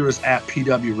Twitter is at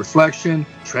PW Reflection.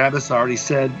 Travis, I already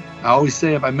said, I always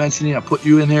say if I mention you, I put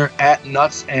you in there at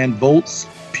Nuts and Bolts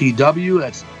PW.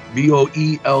 That's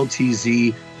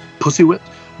BOELTZ Pussy Whip.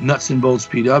 Nuts and Bolts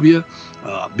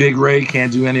PW. Big Ray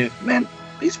can't do any. Man,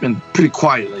 he's been pretty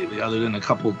quiet lately, other than a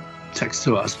couple texts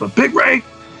to us. But Big Ray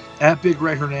at Big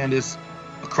Ray Hernandez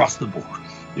across the board.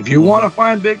 If you want to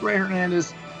find Big Ray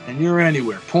Hernandez and you're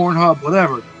anywhere, Pornhub,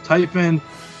 whatever, type in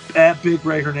at Big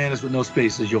Ray Hernandez with no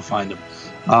spaces, you'll find him.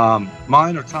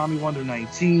 Mine are Tommy Wonder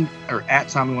 19 or at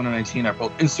Tommy Wonder 19 are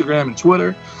both Instagram and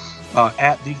Twitter.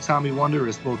 At the Tommy Wonder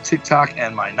is both TikTok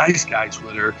and my nice guy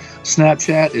Twitter.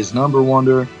 Snapchat is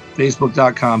 #Wonder.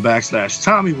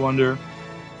 Facebook.com/Tommy Wonder.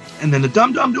 And then the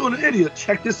dumb doing an idiot.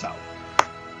 Check this out.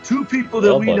 two people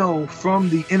that we know from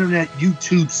the internet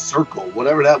YouTube circle,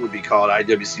 whatever that would be called,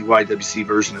 IWC, YWC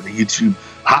version of the YouTube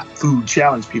Hot Food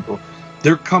Challenge people.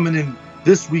 They're coming in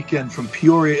this weekend from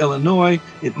Peoria, Illinois.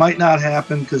 It might not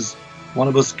happen because one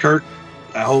of us, Kirk,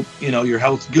 I hope, your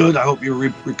health's good. I hope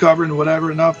you're recovering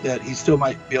whatever enough that he still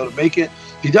might be able to make it.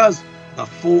 If he does, the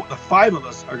five of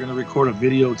us are going to record a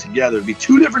video together. It'll be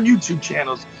two different YouTube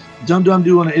channels, Dum Dum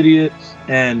Duo and Idiot,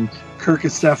 and Kirk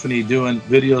and Stephanie doing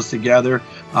videos together.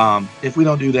 If we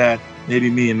don't do that,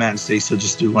 maybe me and Matt and Stacey will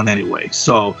just do one anyway.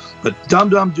 So, but Dum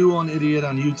Dum Duo and Idiot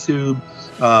on YouTube.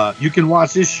 You can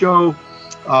watch this show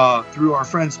through our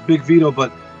friends Big Vito,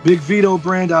 but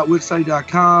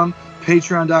BigVitoBrand.wixsite.com,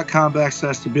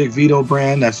 Patreon.com/the Big Vito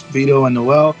Brand. That's Vito and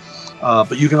Noel.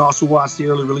 But you can also watch the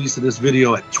early release of this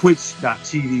video at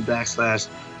Twitch.tv/the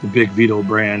Big Vito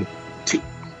Brand 2.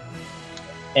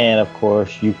 And of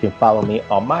course, you can follow me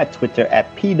on my Twitter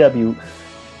at PW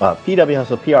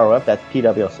Hustle PROF. That's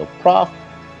PW Hustle Prof.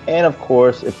 And of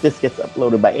course, if this gets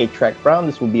uploaded by 8-Track Brown,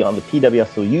 this will be on the PW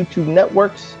Hustle YouTube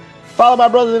networks. Follow my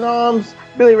brothers in arms,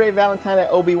 Billy Ray Valentine at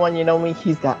Obi-Wan. You know me.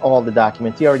 He's got all the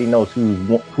documents. He already knows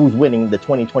who's winning the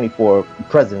 2024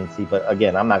 presidency. But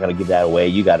again, I'm not going to give that away.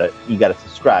 You gotta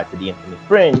subscribe to the Infinite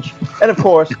Fringe. And of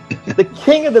course, the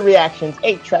king of the reactions,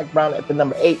 8-Track Brown at the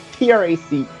number 8,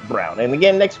 TRAC Brown. And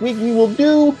again, next week we will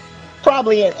do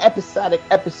probably an episodic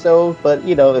episode. But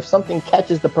if something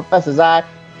catches the professor's eye,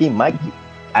 he might.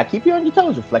 I keep you on your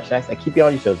toes, Reflectionites. I keep you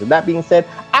on your toes. And that being said,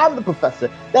 I'm the professor.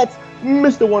 That's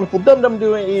Mr. Wonderful Dum Dum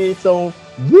doing its own.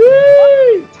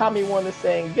 Tommy Warner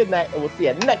saying good night, and we'll see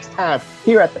you next time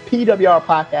here at the PWR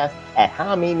podcast at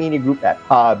Hami Media Group at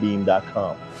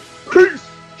podbeam.com. Peace.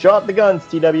 Show up the guns,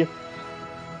 TW.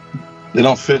 They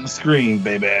don't fit in the screen,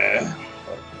 baby.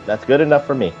 That's good enough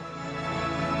for me.